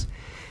shows.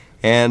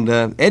 And,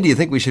 Ed, do you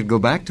think we should go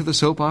back to the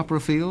soap opera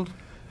field?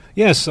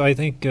 Yes, I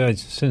think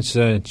since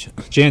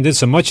Jan did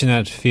so much in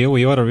that field,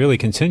 we ought to really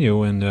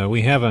continue. And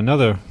we have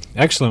another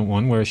excellent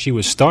one where she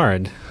was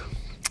starred.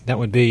 That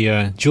would be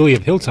Julie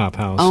of Hilltop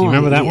House. Oh, you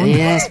remember that one?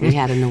 Yes, we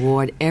had an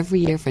award every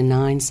year for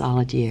 9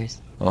 solid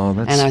years. Oh,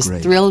 that's great. And I was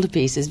thrilled to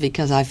pieces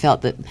because I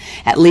felt that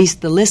at least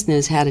the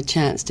listeners had a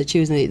chance to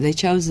choose. They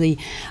chose they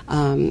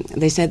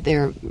sent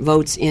their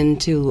votes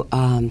into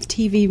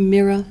TV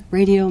Mirror,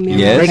 Radio Mirror,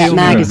 yes. that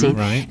magazine,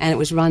 right. And it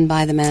was run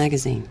by the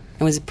magazine.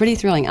 It was pretty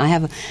thrilling. I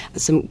have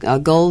some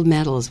gold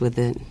medals with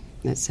it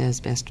that says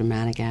Best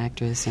Dramatic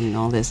Actress and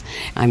all this.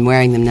 I'm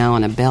wearing them now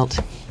on a belt.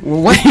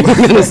 What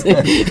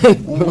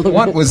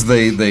was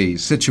the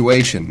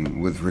situation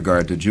with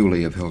regard to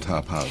Julie of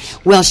Hilltop House?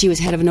 Well, she was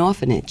head of an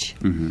orphanage.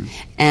 Mm-hmm.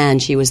 And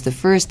she was the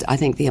first, I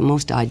think the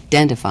most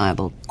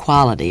identifiable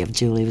quality of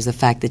Julie was the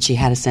fact that she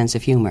had a sense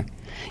of humor.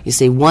 You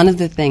see, one of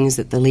the things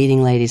that the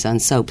leading ladies on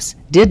soaps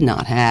did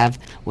not have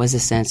was a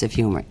sense of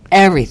humor.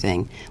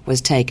 Everything was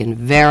taken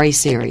very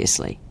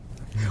seriously.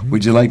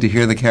 Would you like to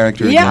hear the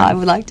character again? Yeah, I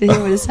would like to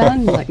hear what it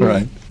sounded like.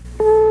 Right.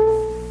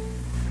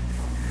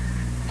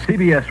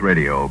 CBS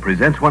Radio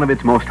presents one of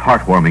its most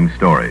heartwarming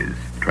stories,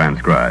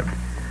 transcribed.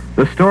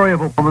 The story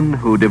of a woman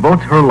who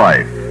devotes her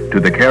life to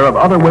the care of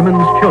other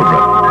women's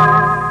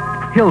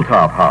children.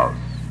 Hilltop House.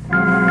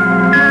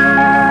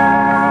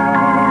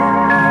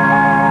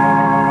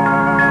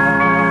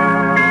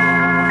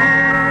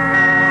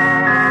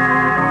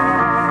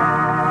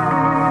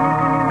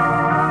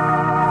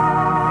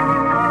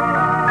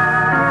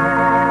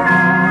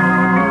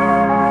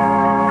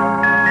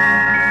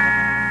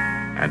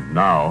 And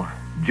now,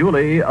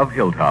 Julie of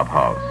Hilltop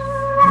House.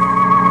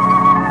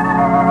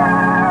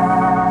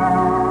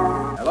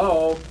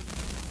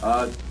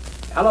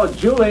 Hello,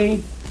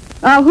 Julie.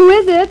 Who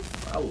is it?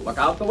 Well, look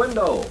out the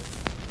window.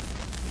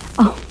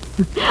 Oh,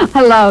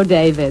 hello,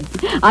 David.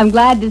 I'm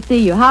glad to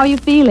see you. How are you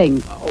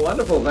feeling? Oh,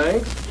 wonderful,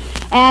 thanks.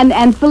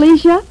 And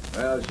Felicia?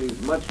 Well,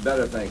 she's much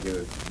better, thank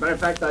you. Matter of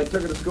fact, I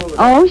took her to school today.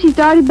 Oh, she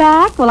started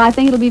back? Well, I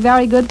think it'll be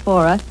very good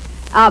for her.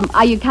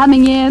 Are you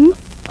coming in?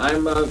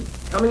 I'm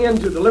coming in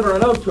to deliver a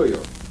note to you.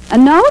 A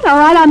note? All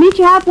right, I'll meet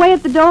you halfway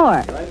at the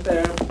door. Right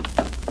there.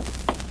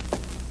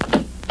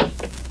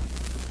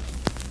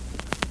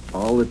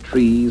 All the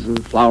trees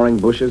and flowering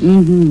bushes.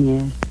 Mm-hmm,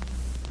 yes.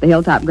 The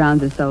hilltop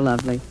grounds are so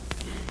lovely.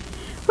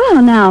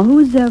 Well, now,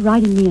 who's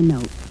writing me a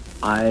note?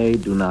 I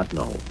do not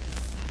know.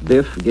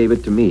 Biff gave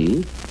it to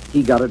me.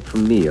 He got it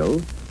from Neil,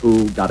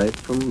 who got it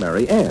from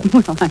Mary Ann.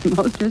 Well, I'm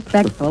most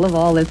respectful of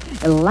all this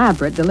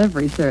elaborate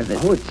delivery service.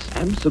 Oh, it's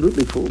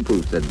absolutely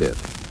foolproof, said Biff.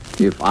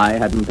 If I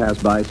hadn't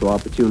passed by so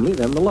opportunely,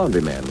 then the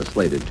laundryman was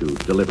slated to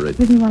deliver it.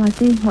 With me while I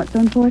see what's so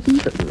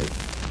important? Certainly.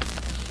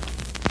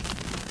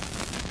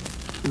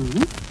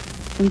 Mm-hmm.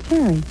 From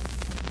Terry.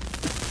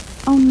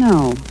 Oh,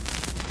 no.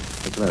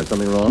 What's the matter?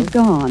 Something wrong? She's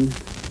gone.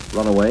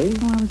 run away?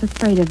 Oh, I was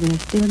afraid of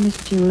this, dear Miss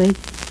Julie.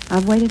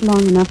 I've waited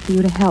long enough for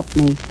you to help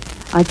me.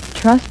 I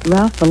trust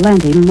Ralph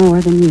Valenti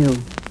more than you.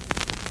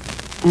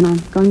 And I'm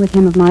going with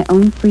him of my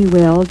own free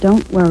will.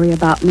 Don't worry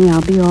about me.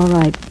 I'll be all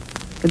right.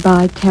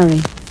 Goodbye,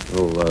 Terry.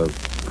 Well,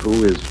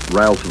 who is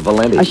Ralph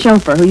Valenti? A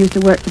chauffeur who used to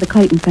work for the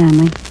Clayton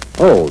family.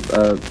 Oh,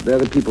 they're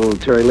the people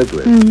Terry lived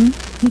with.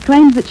 Mm-hmm. He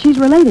claims that she's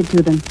related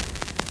to them,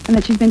 and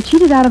that she's been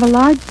cheated out of a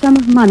large sum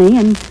of money,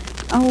 and,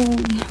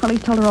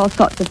 he's told her all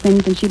sorts of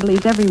things, and she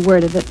believes every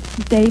word of it.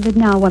 David,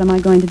 now what am I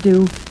going to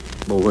do?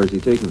 Well, where's he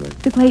taking her?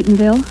 To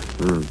Claytonville.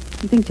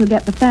 He thinks he'll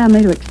get the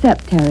family to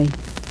accept Terry.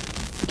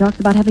 He talks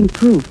about having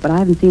proof, but I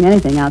haven't seen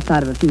anything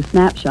outside of a few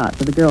snapshots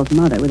of the girl's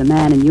mother with a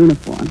man in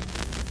uniform.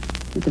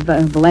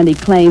 Mr. Valenti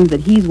claims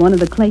that he's one of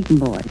the Clayton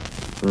boys.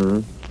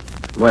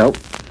 Well,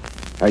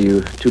 are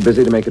you too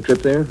busy to make a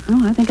trip there?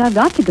 Oh, I think I've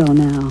got to go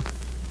now.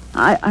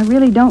 I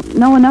really don't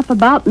know enough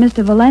about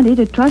Mr. Valenti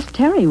to trust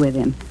Terry with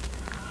him.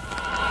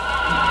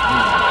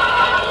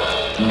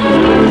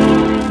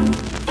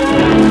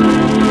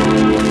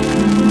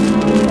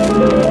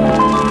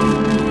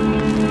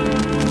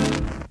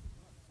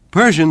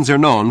 Persians are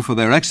known for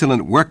their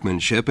excellent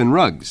workmanship in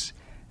rugs,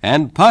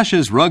 and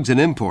Pasha's Rugs and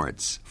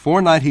Imports,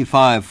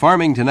 495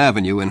 Farmington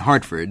Avenue in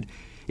Hartford,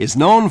 is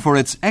known for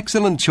its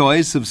excellent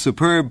choice of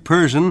superb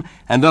Persian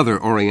and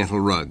other Oriental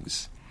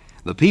rugs.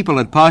 The people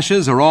at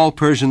Pasha's are all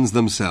Persians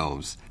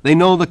themselves. They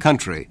know the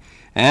country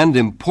and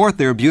import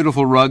their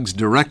beautiful rugs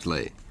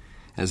directly.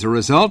 As a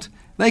result,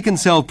 they can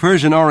sell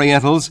Persian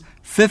Orientals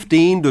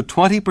 15 to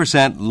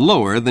 20%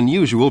 lower than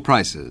usual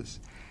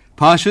prices.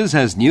 Pasha's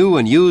has new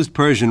and used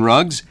Persian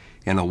rugs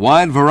in a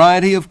wide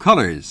variety of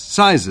colors,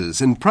 sizes,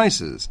 and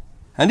prices.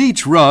 And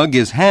each rug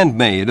is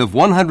handmade of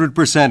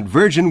 100%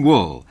 virgin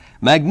wool,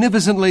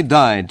 magnificently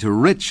dyed to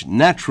rich,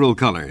 natural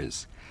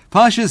colors.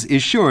 Pasha's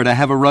is sure to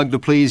have a rug to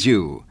please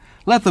you.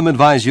 Let them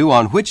advise you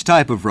on which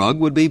type of rug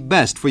would be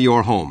best for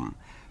your home.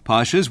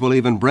 Pasha's will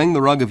even bring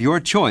the rug of your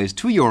choice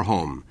to your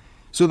home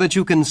so that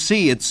you can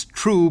see its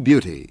true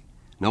beauty.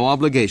 No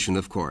obligation,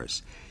 of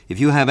course. If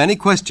you have any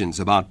questions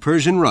about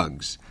Persian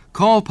rugs,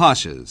 call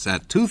Pasha's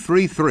at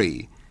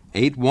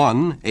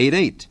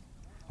 233-8188.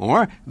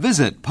 Or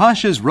visit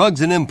Pasha's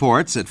Rugs and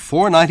Imports at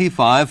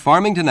 495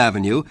 Farmington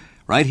Avenue,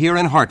 right here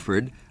in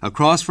Hartford,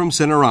 across from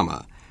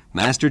Cinerama.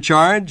 Master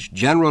charge,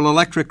 General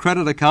Electric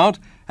credit account,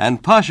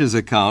 and Pasha's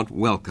account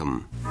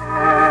welcome.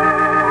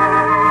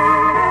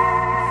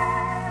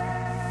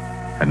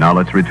 And now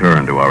let's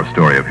return to our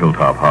story of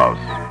Hilltop House.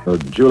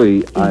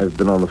 Julie, I've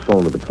been on the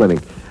phone with the clinic.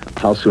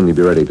 How soon will you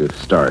be ready to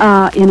start?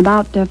 In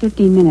about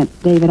 15 minutes,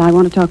 David. I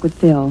want to talk with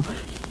Phil.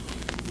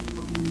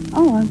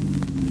 Oh, I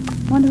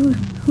wonder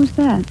who's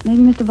that?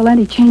 Maybe Mr.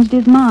 Valenti changed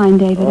his mind,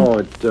 David.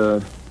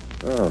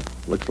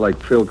 Looks like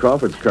Phil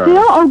Crawford's car. Phil?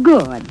 Oh,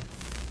 good.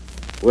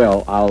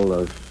 Well,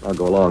 I'll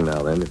go along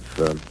now, then.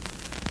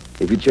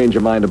 If you change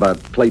your mind about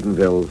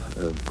Claytonville,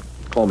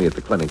 call me at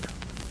the clinic.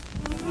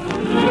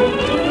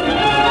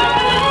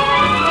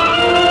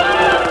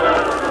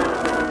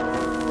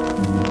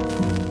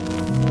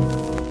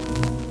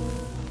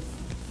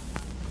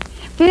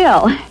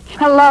 Phil,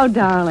 hello,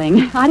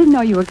 darling. I didn't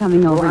know you were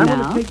coming over now. I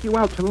want to take you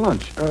out to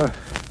lunch.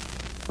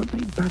 What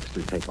made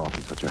Baxter take off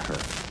in such a hurry?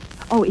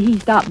 Oh, he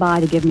stopped by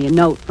to give me a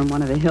note from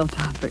one of the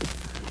Hilltoppers,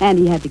 and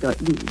he had to go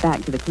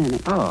back to the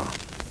clinic. Oh.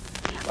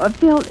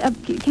 Phil,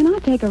 can I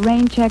take a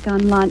rain check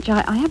on lunch?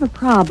 I have a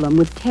problem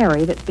with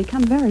Terry that's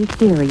become very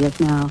serious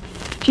now.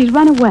 She's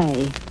run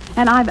away,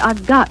 and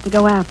I've got to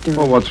go after her.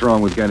 Well, what's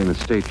wrong with getting the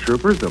state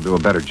troopers? They'll do a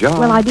better job.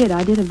 Well, I did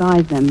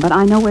advise them, but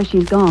I know where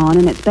she's gone,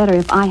 and it's better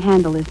if I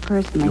handle this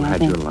personally, You I had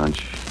think. your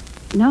lunch?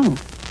 No.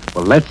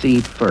 Well, let's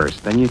eat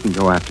first, then you can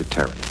go after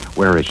Terry.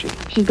 Where is she?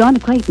 She's gone to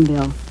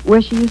Claytonville,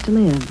 where she used to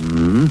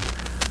live.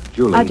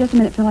 Julie. Just a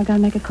minute, Phil. I've got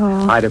to make a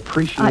call. I'd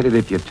appreciate it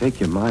if you'd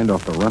take your mind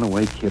off the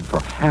runaway kid for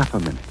half a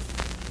minute.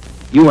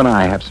 You and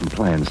I have some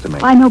plans to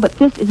make. I know, but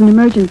this is an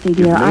emergency,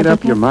 dear. You've made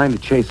up your mind to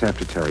chase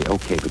after Terry,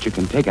 okay, but you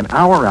can take an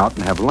hour out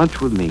and have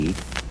lunch with me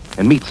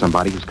and meet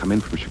somebody who's come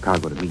in from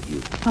Chicago to meet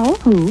you. Oh,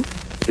 who?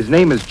 His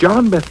name is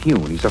John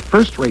Bethune. He's a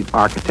first-rate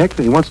architect,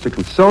 and he wants to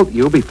consult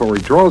you before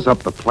he draws up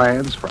the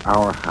plans for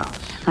our house.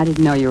 I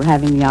didn't know you were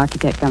having the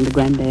architect come to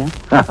Glendale.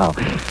 Oh,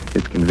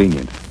 it's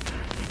convenient.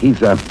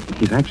 He's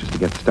anxious to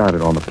get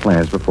started on the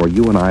plans before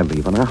you and I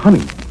leave on our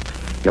honeymoon.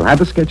 He'll have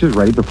the sketches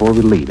ready before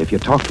we leave, if you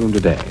talk to him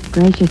today.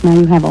 Gracious, now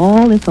you have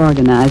all this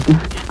organized.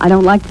 I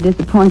don't like to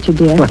disappoint you,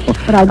 dear,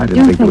 but I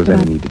didn't think there was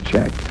any need to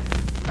check.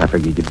 I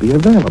figured you'd be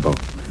available.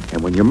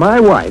 And when you're my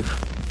wife,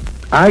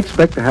 I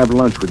expect to have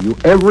lunch with you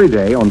every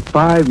day on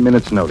 5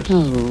 minutes' notice.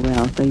 Oh,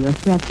 well, so you're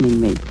threatening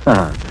me.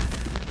 I'm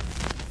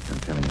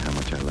telling you how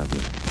much I love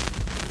you.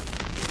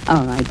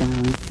 All right,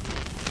 darling.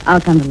 I'll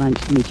come to lunch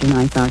to meet your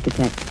nice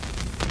architect.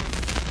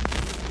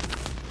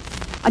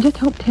 I just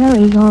hope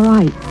Terry's all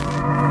right.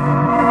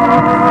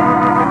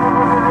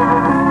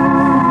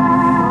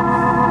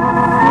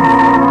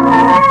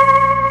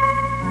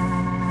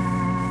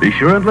 Be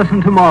sure and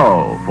listen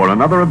tomorrow for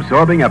another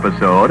absorbing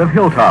episode of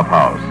Hilltop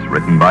House,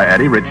 written by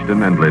Addie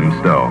Richton and Lynn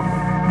Stone.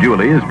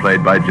 Julie is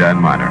played by Jan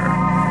Miner.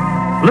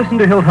 Listen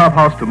to Hilltop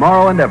House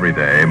tomorrow and every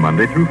day,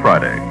 Monday through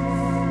Friday.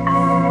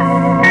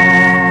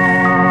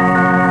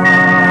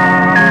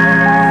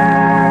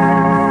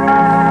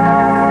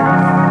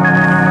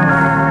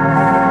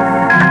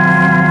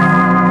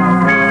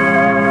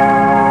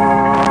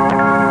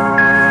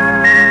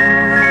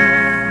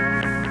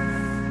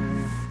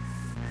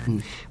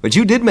 But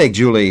you did make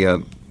Julie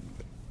a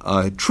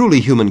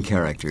truly human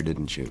character,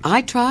 didn't you?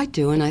 I tried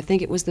to, and I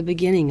think it was the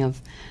beginning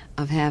of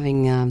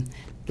having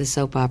the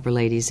soap opera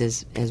ladies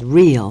as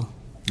real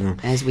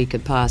as we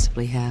could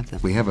possibly have them.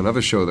 We have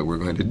another show that we're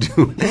going to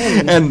do.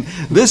 And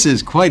this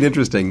is quite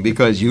interesting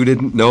because you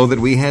didn't know that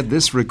we had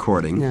this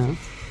recording. No.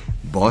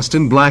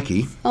 Boston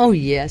Blackie. Oh,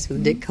 yes,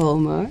 with Dick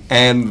Colmar.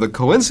 And the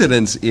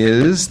coincidence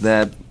is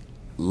that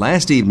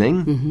last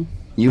evening...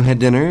 You had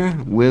dinner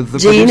with the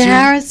Gene producer?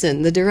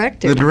 Harrison, the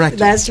director. The director.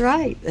 That's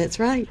right. That's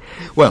right.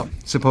 Well,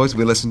 suppose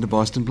we listen to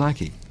Boston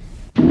Blackie.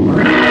 The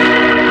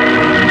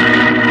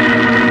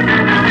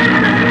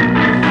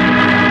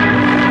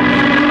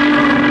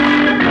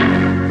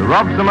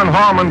Robson and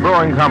Harmon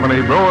Brewing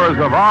Company, brewers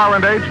of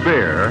R&H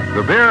beer,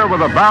 the beer with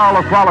a barrel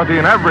of quality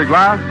in every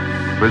glass,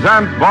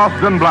 present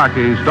Boston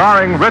Blackie,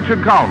 starring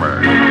Richard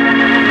Colmer.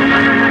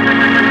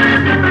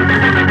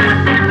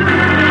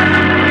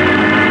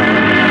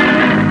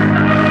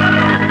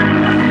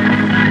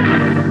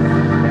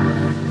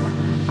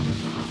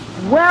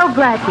 Well,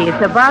 Blackie,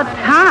 it's about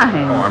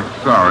time. Oh, I'm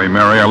sorry,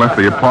 Mary. I left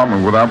the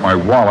apartment without my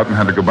wallet and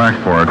had to go back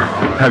for it.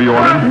 Have you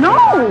ordered?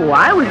 No,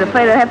 I was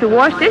afraid I'd have to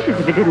wash dishes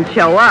if it didn't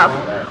show up.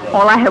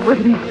 All I have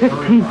with me is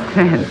 15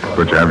 cents.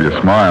 But you have your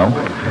smile.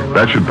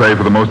 That should pay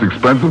for the most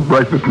expensive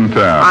breakfast in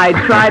town. I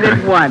tried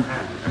it once.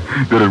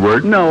 Did it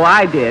work? No,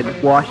 I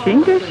did.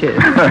 Washing dishes.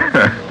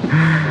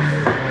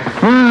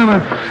 Well,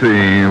 let's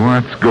see.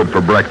 What's good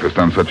for breakfast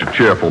on such a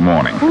cheerful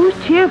morning? Who's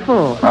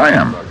cheerful? I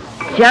am.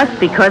 Just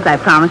because I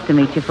promised to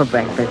meet you for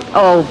breakfast.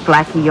 Oh,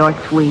 Blackie, you're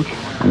sweet.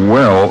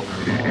 Well,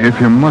 if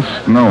you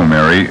must know,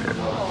 Mary,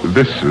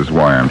 this is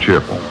why I'm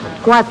cheerful.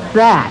 What's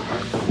that?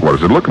 What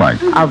does it look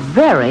like? A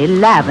very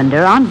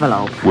lavender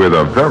envelope. With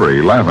a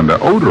very lavender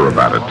odor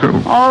about it, too.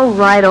 All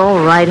right.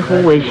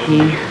 Who is she?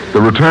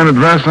 The return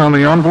address on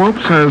the envelope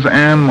says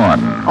Ann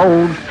Martin.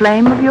 Old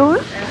flame of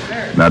yours?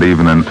 Not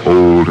even an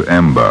old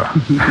ember.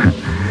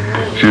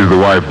 She's the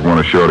wife of one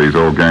of Shorty's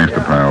old gangster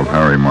pals,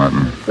 Harry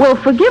Martin. Well,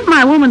 forgive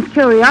my woman's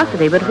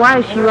curiosity, but why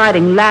is she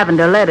writing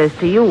lavender letters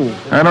to you?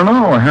 I don't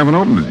know. I haven't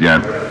opened it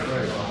yet.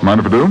 Mind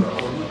if I do?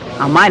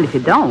 I'll mind if you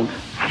don't.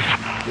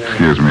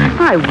 Excuse me.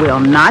 I will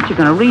not. You're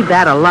going to read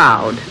that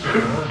aloud.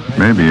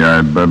 Maybe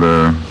I'd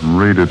better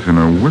read it in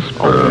a whisper.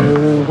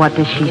 Oh, what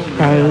does she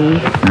say?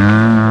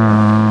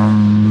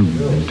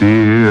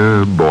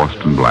 Dear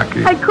Boston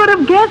Blackie. I could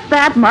have guessed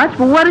that much,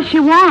 but what does she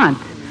want?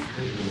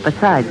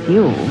 Besides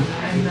you.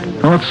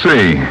 Let's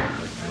see.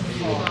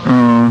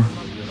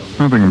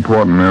 Nothing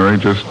important, Mary.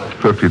 Just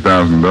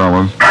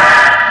 $50,000.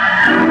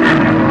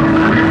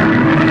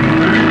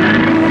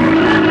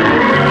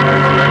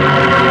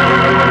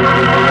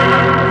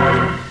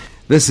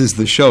 This is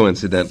the show,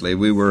 incidentally.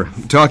 We were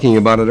talking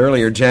about it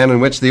earlier, Jan, in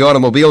which the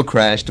automobile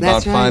crashed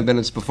about 5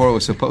 minutes before it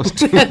was supposed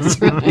to. That's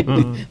right.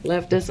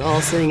 Left us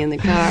all sitting in the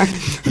car.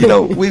 You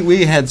know,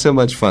 we had so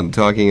much fun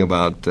talking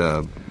about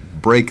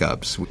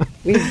breakups.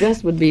 We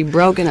just would be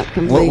broken up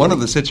completely. One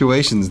of the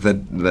situations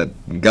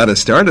that got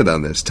us started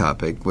on this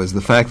topic was the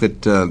fact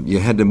that you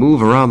had to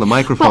move around the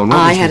microphone. Well,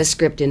 I had a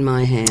script in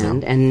my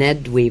hand, and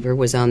Ned Weaver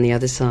was on the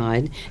other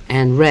side,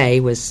 and Ray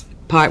was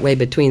partway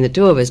between the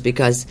two of us,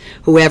 because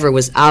whoever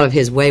was out of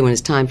his way when it's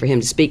time for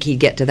him to speak, he'd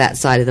get to that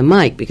side of the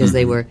mic, because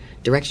they were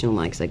directional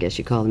mics, I guess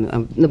you call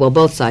them. Well,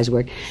 both sides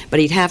worked. But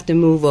he'd have to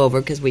move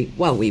over, because we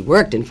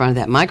worked in front of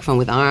that microphone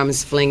with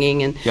arms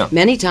flinging, and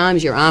many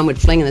times your arm would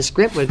fling and the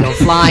script would go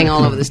flying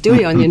all over the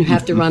studio, and you'd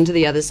have to run to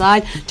the other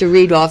side to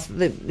read off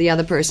the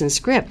other person's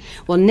script.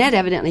 Well, Ned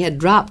evidently had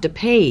dropped a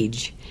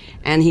page,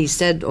 and he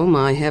said, oh,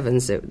 my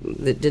heavens,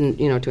 that didn't,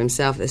 to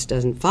himself, this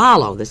doesn't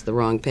follow, this is the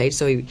wrong page.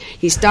 So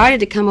he started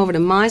to come over to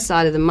my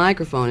side of the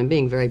microphone, and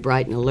being very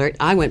bright and alert,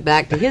 I went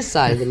back to his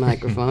side of the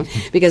microphone,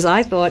 because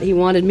I thought he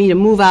wanted me to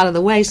move out of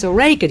the way so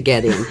Ray could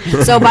get in.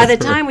 So by the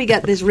time we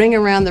got this ring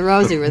around the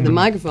rosy with the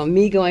microphone,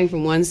 me going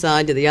from one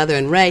side to the other,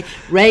 and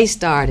Ray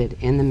started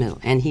in the middle,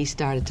 and he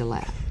started to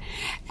laugh.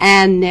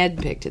 And Ned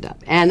picked it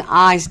up, and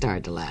I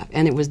started to laugh,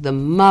 and it was the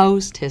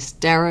most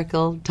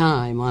hysterical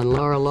time on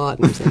Laura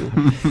Lawton's.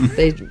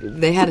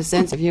 They had a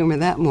sense of humor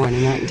that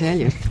morning, I can tell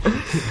you.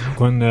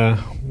 When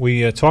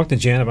we talked to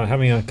Jan about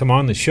having her come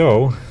on the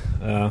show,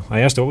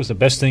 I asked her what was the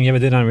best thing you ever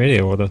did on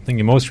radio, or the thing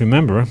you most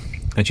remember,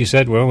 and she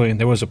said, well,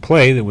 there was a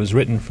play that was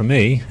written for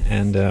me,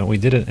 and we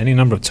did it any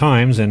number of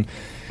times, and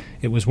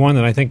it was one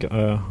that I think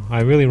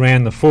I really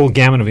ran the full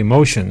gamut of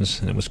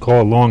emotions, and it was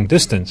called Long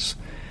Distance.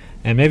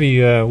 And maybe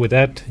with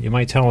that, you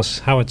might tell us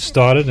how it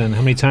started and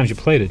how many times you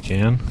played it,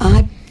 Jan.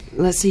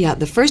 Let's see.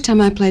 The first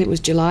time I played it was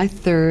July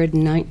 3rd,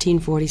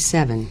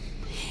 1947.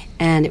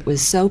 And it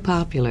was so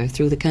popular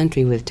through the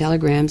country with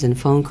telegrams and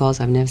phone calls,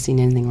 I've never seen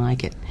anything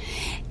like it,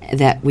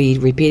 that we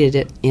repeated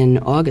it in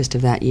August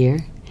of that year.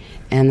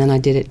 and then I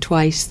did it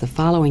twice the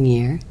following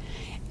year,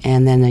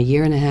 and then a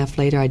year and a half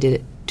later I did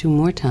it 2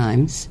 more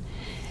times.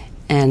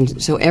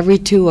 And so every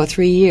 2 or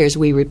 3 years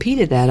we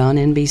repeated that on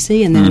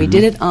NBC, and then we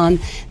did it on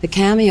the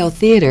Cameo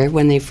Theater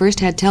when they first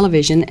had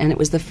television, and it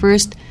was the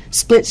first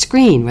split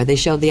screen where they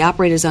showed the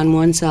operators on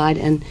one side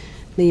and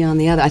me on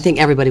the other. I think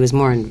everybody was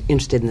more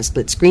interested in the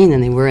split screen than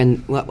they were in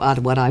what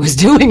I was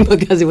doing,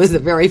 because it was the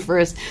very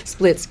first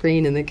split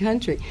screen in the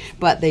country.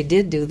 But they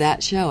did do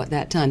that show at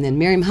that time. Then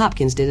Miriam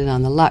Hopkins did it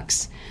on the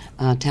Lux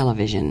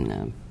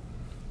television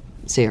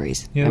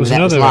series. Yeah, there was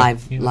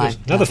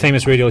another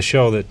famous radio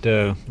show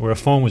that where a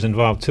phone was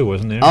involved too,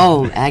 wasn't there?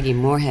 Oh, Aggie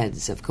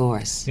Moorehead's, of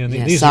course. Yeah,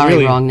 yes, sorry,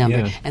 really, wrong number.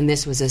 Yeah. And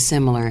this was a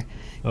similar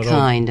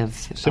kind of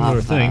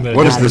thing. But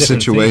what is the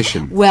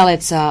situation? Well,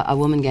 it's a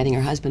woman getting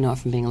her husband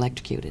off from being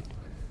electrocuted.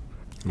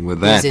 And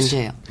with that, he's in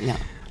jail. Yeah.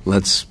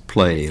 Let's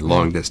play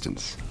long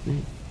distance.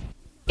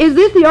 Is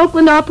this the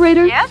Oakland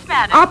operator? Yes,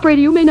 madam.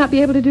 Operator, you may not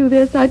be able to do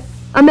this.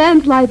 A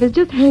man's life is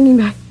just hanging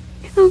by.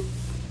 Oh,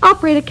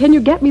 operator, can you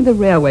get me the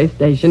railway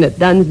station at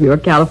Dunsmuir,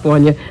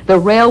 California? The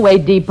railway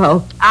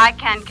depot. I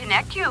can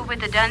connect you with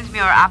the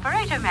Dunsmuir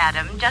operator,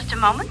 madam. Just a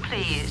moment,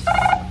 please.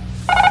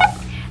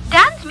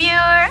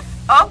 Dunsmuir,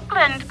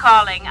 Oakland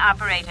calling,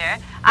 operator.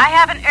 I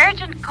have an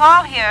urgent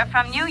call here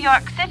from New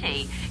York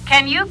City.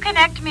 Can you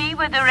connect me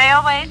with the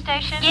railway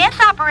station? Yes,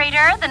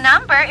 operator. The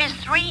number is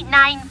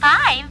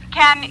 395.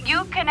 Can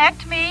you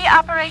connect me,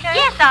 operator?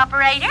 Yes,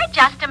 operator.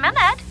 Just a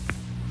minute.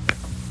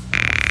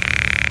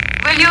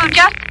 Will you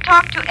just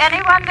talk to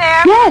anyone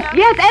there? Yes, madam?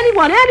 yes,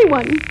 anyone.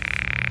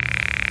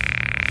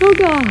 Oh,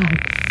 God.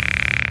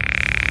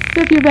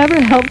 If you've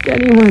ever helped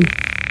anyone,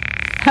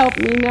 help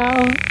me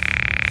now.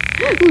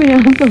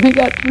 Leon's only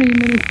got 3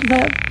 minutes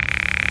left.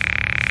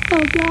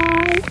 Oh,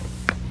 God.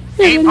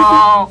 Hey,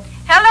 Paul.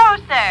 Hello,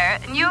 sir.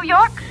 New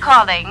York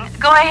calling.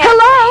 Go ahead,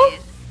 Hello?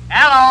 please.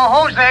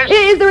 Hello, who's this?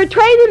 Is there a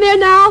train in there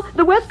now?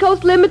 The West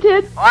Coast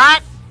Limited?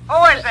 What?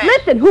 Who is this?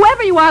 Listen,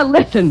 whoever you are,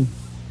 listen.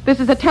 This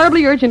is a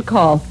terribly urgent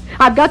call.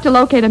 I've got to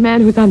locate a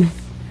man who's on...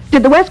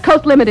 Did the West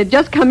Coast Limited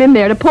just come in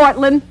there to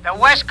Portland? The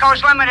West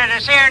Coast Limited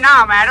is here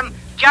now, madam.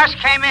 Just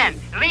came in.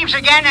 Leaves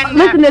again in...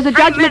 Listen, there's a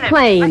 3 Judge minutes.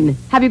 McLean.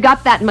 Have you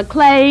got that,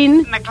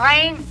 McLean?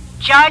 McLean?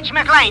 Judge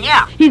McLean,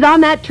 yeah. He's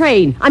on that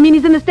train. I mean,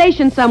 he's in the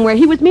station somewhere.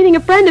 He was meeting a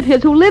friend of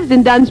his who lives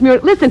in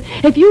Dunsmuir. Listen,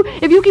 if you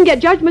can get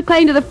Judge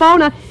McLean to the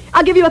phone,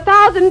 I'll give you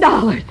 $1,000.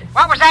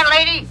 What was that,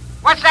 lady?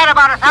 What's that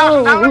about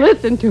 $1,000? Oh,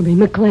 listen to me,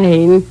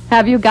 McLean.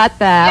 Have you got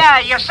that? Yeah,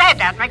 you said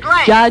that,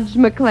 McLean. Judge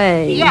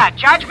McLean. Yeah,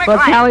 Judge McLean.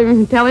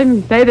 Well, tell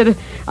him, say that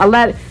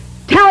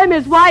tell him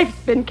his wife's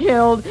been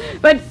killed,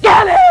 but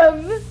get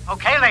him!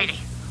 Okay, lady.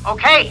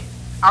 Okay,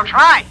 I'll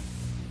try.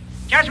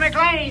 Judge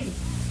McLean.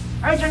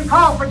 Urgent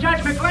call for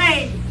Judge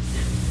McLean.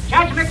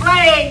 Judge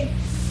McLean.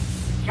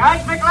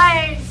 Judge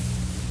McLean.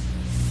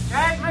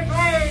 Judge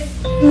McLean.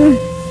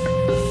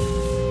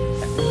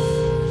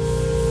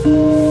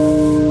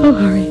 Oh,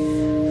 hurry.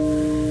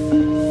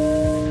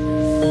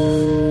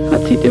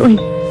 What's he doing?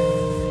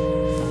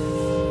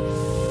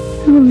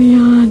 Oh,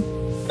 Leon.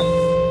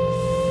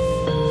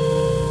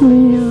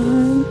 Leon.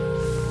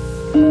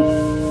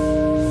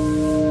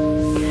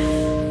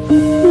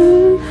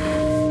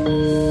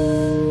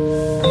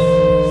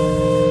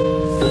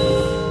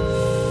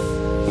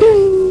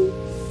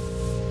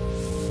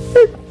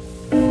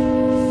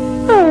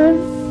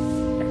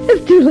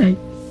 It's too late.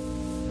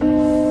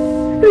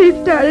 They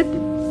started.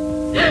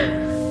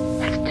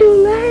 It's too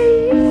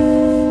late.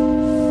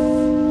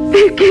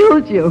 They've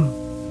killed you.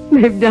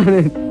 They've done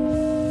it.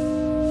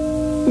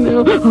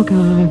 No. Oh,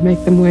 God,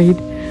 make them wait.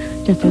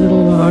 Just a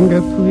little longer,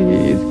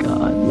 please.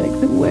 God, make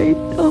them wait.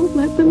 Don't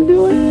let them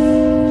do it.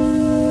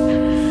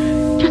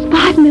 Just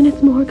 5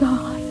 minutes more,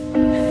 God.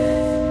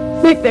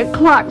 Make their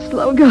clock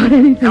slow, God,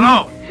 anything.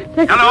 Hello?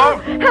 Hello?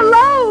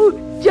 Hello?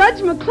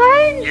 Judge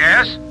McLean?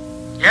 Yes?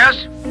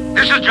 Yes?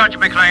 This is Judge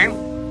McLean.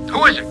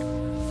 Who is it?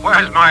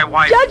 Where's my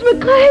wife? Judge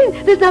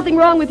McLean! There's nothing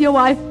wrong with your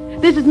wife.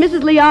 This is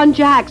Mrs. Leon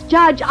Jacks.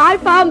 Judge, I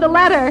found the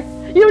letter.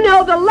 You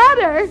know, the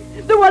letter.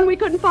 The one we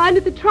couldn't find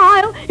at the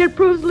trial. It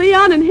proves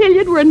Leon and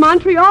Hilliard were in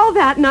Montreal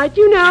that night,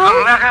 you know.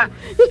 The letter?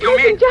 Just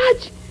listen,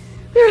 Judge.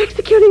 They're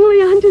executing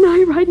Leon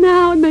tonight, right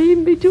now. It may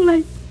even be too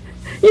late.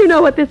 You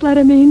know what this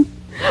letter means.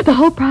 The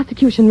whole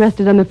prosecution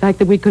rested on the fact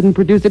that we couldn't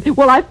produce it.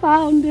 Well, I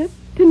found it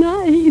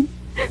tonight.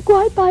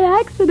 Quite by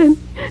accident.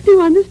 Do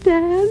you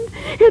understand?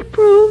 It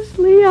proves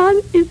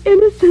Leon is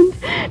innocent.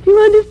 Do you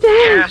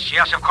understand?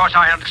 Yes, of course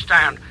I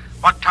understand.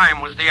 What time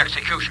was the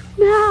execution?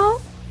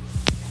 Now.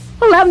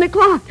 11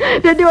 o'clock.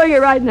 They're doing it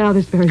right now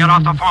this very Get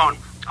off moment. the phone.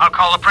 I'll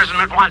call the prison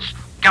at once.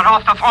 Get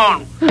off the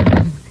phone.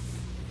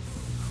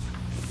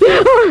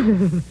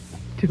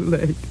 Too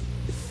late.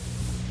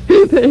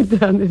 They've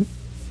done it.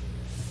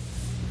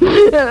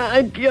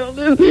 I killed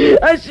him.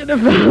 I should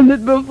have found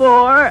it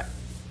before.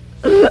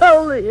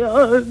 Oh,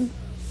 Leon.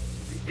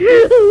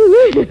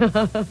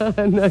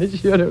 Leon, I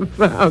should have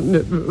found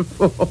it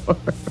before.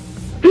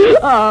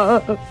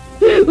 Oh,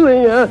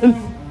 Leon.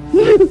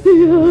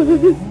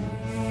 Leon.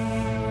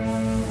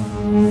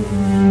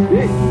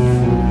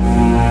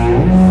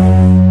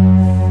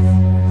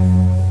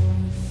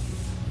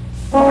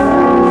 No.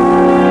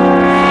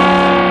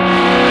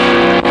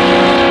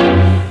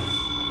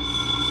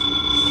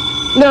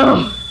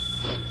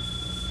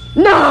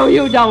 No,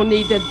 you don't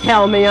need to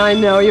tell me. I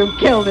know you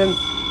killed him.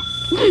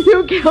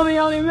 You killed the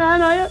only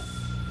man I...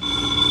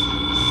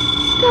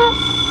 Stop.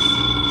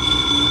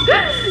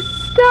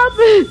 Stop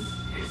it.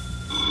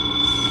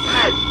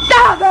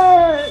 Stop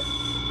it.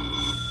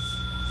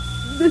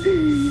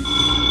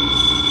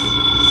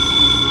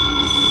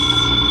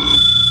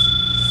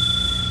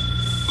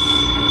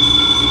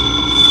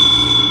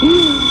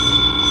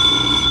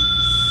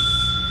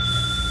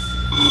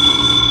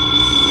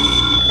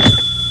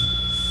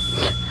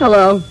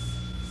 Hello.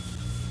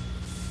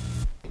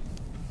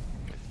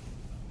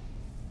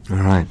 All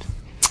right.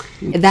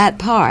 That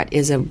part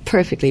is a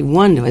perfectly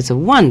wonderful, it's a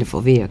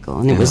wonderful vehicle,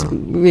 and it was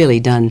really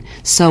done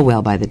so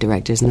well by the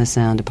directors and the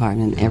sound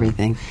department and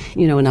everything.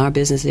 You know, in our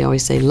business, they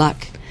always say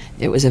luck.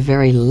 It was a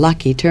very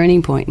lucky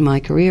turning point in my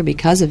career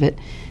because of it.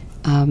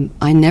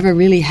 I never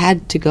really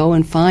had to go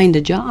and find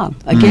a job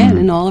again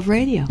in all of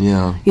radio.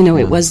 Yeah. You know,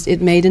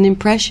 it made an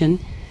impression,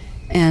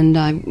 and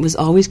I was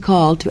always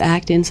called to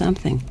act in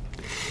something.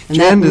 And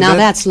Jan,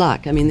 that's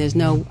luck. I mean, there's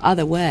no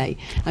other way.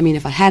 I mean,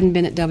 if I hadn't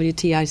been at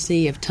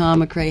WTIC, if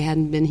Tom McRae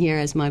hadn't been here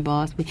as my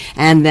boss,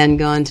 and then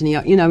gone to New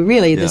York, you know,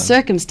 really, the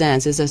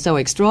circumstances are so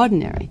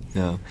extraordinary.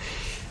 Yeah.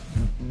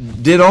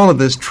 Did all of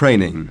this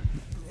training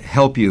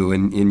help you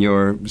in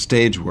your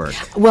stage work?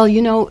 Well,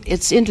 you know,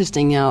 it's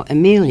interesting now.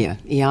 Amelia,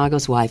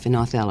 Iago's wife in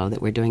Othello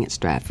that we're doing at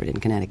Stratford in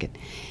Connecticut,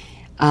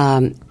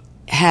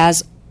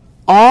 has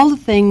all the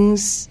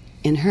things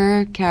in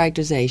her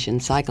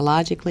characterization,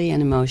 psychologically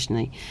and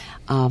emotionally,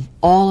 of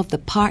all of the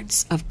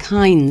parts of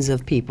kinds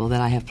of people that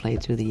I have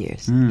played through the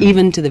years,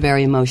 even to the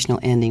very emotional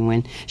ending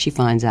when she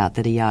finds out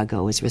that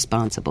Iago is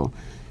responsible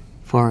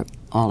for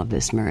all of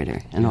this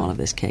murder and all of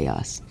this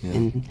chaos. Yeah.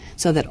 And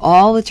so that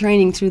all the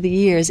training through the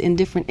years in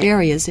different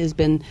areas has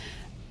been,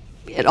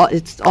 it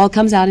all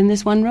comes out in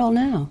this one role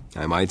now.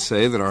 I might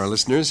say that our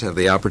listeners have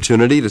the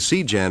opportunity to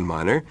see Jan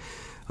Miner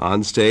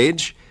on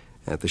stage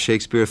at the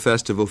Shakespeare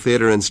Festival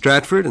Theater in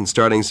Stratford, and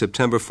starting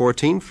September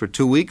 14th for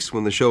 2 weeks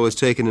when the show is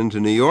taken into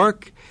New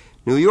York,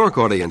 New York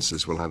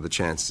audiences will have the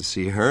chance to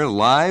see her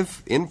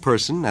live in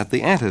person at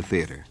the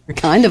Amphitheater.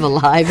 Kind of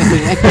alive,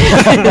 anyway.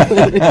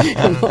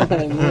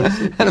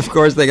 And, of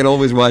course, they can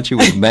always watch you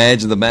with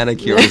Madge the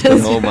manicurist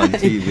at home on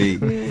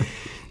TV.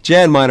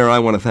 Jan Miner, I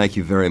want to thank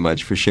you very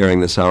much for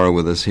sharing this hour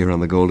with us here on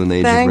the Golden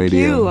Age of Radio. Thank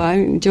you. I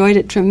enjoyed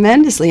it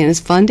tremendously, and it's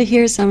fun to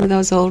hear some of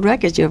those old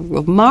records. You have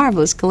a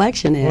marvelous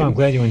collection, Ed. Well, I'm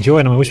glad you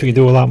enjoyed them. I wish we could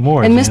do a lot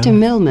more. And Mr.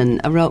 Millman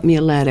wrote me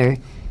a letter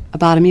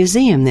about a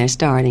museum they're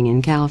starting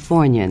in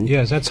California.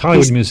 Yes, that's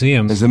Hollywood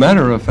Museum. As a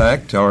matter of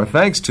fact, our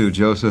thanks to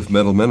Joseph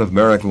Middleman of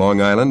Merrick,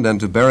 Long Island, and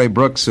to Barry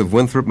Brooks of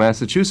Winthrop,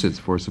 Massachusetts,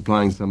 for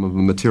supplying some of the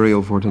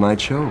material for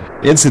tonight's show.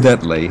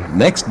 Incidentally,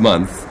 next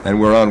month, and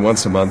we're on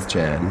once a month,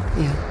 Jan,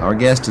 our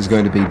guest is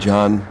going to be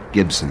John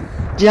Gibson.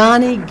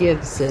 Johnny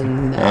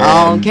Gibson,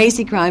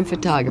 Casey Crime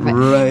photographer,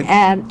 right,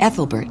 and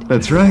Ethelbert.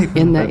 That's right.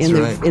 In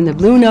the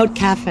Blue Note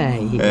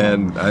Cafe.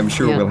 And I'm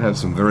sure we'll have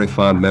some very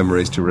fond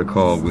memories to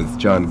recall with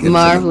John Gibson.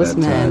 Marvelous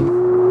man.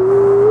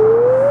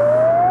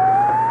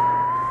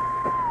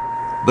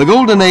 The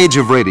Golden Age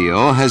of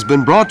Radio has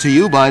been brought to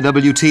you by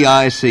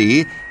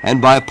WTIC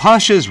and by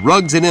Pasha's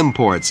Rugs and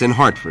Imports in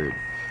Hartford,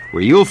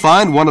 where you'll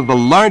find one of the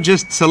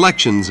largest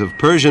selections of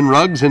Persian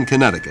rugs in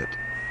Connecticut.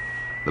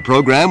 The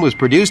program was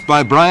produced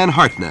by Brian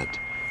Hartnett.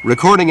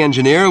 Recording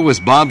engineer was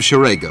Bob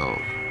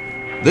Shirego.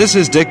 This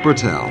is Dick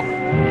Bertel.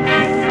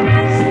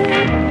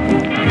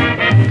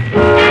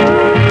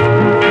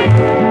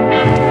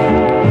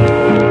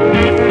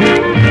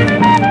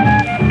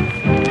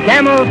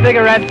 Camel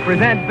Cigarettes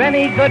present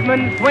Benny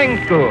Goodman's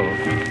Swing School,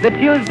 the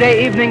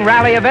Tuesday evening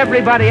rally of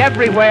everybody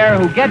everywhere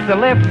who gets a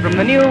lift from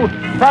the new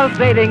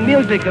pulsating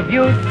music of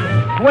youth,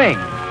 swing.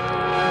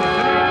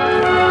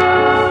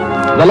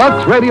 The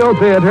Lux Radio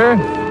Theater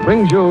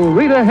brings you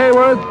Rita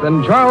Hayworth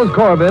and Charles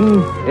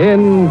Corbin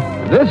in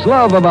This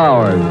Love of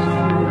Ours.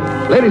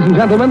 Ladies and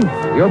gentlemen,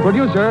 your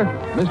producer,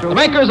 Mr. The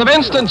makers of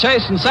Instant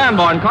Chase and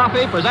Sanborn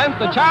Coffee present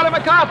the Charlie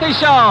McCarthy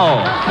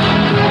Show.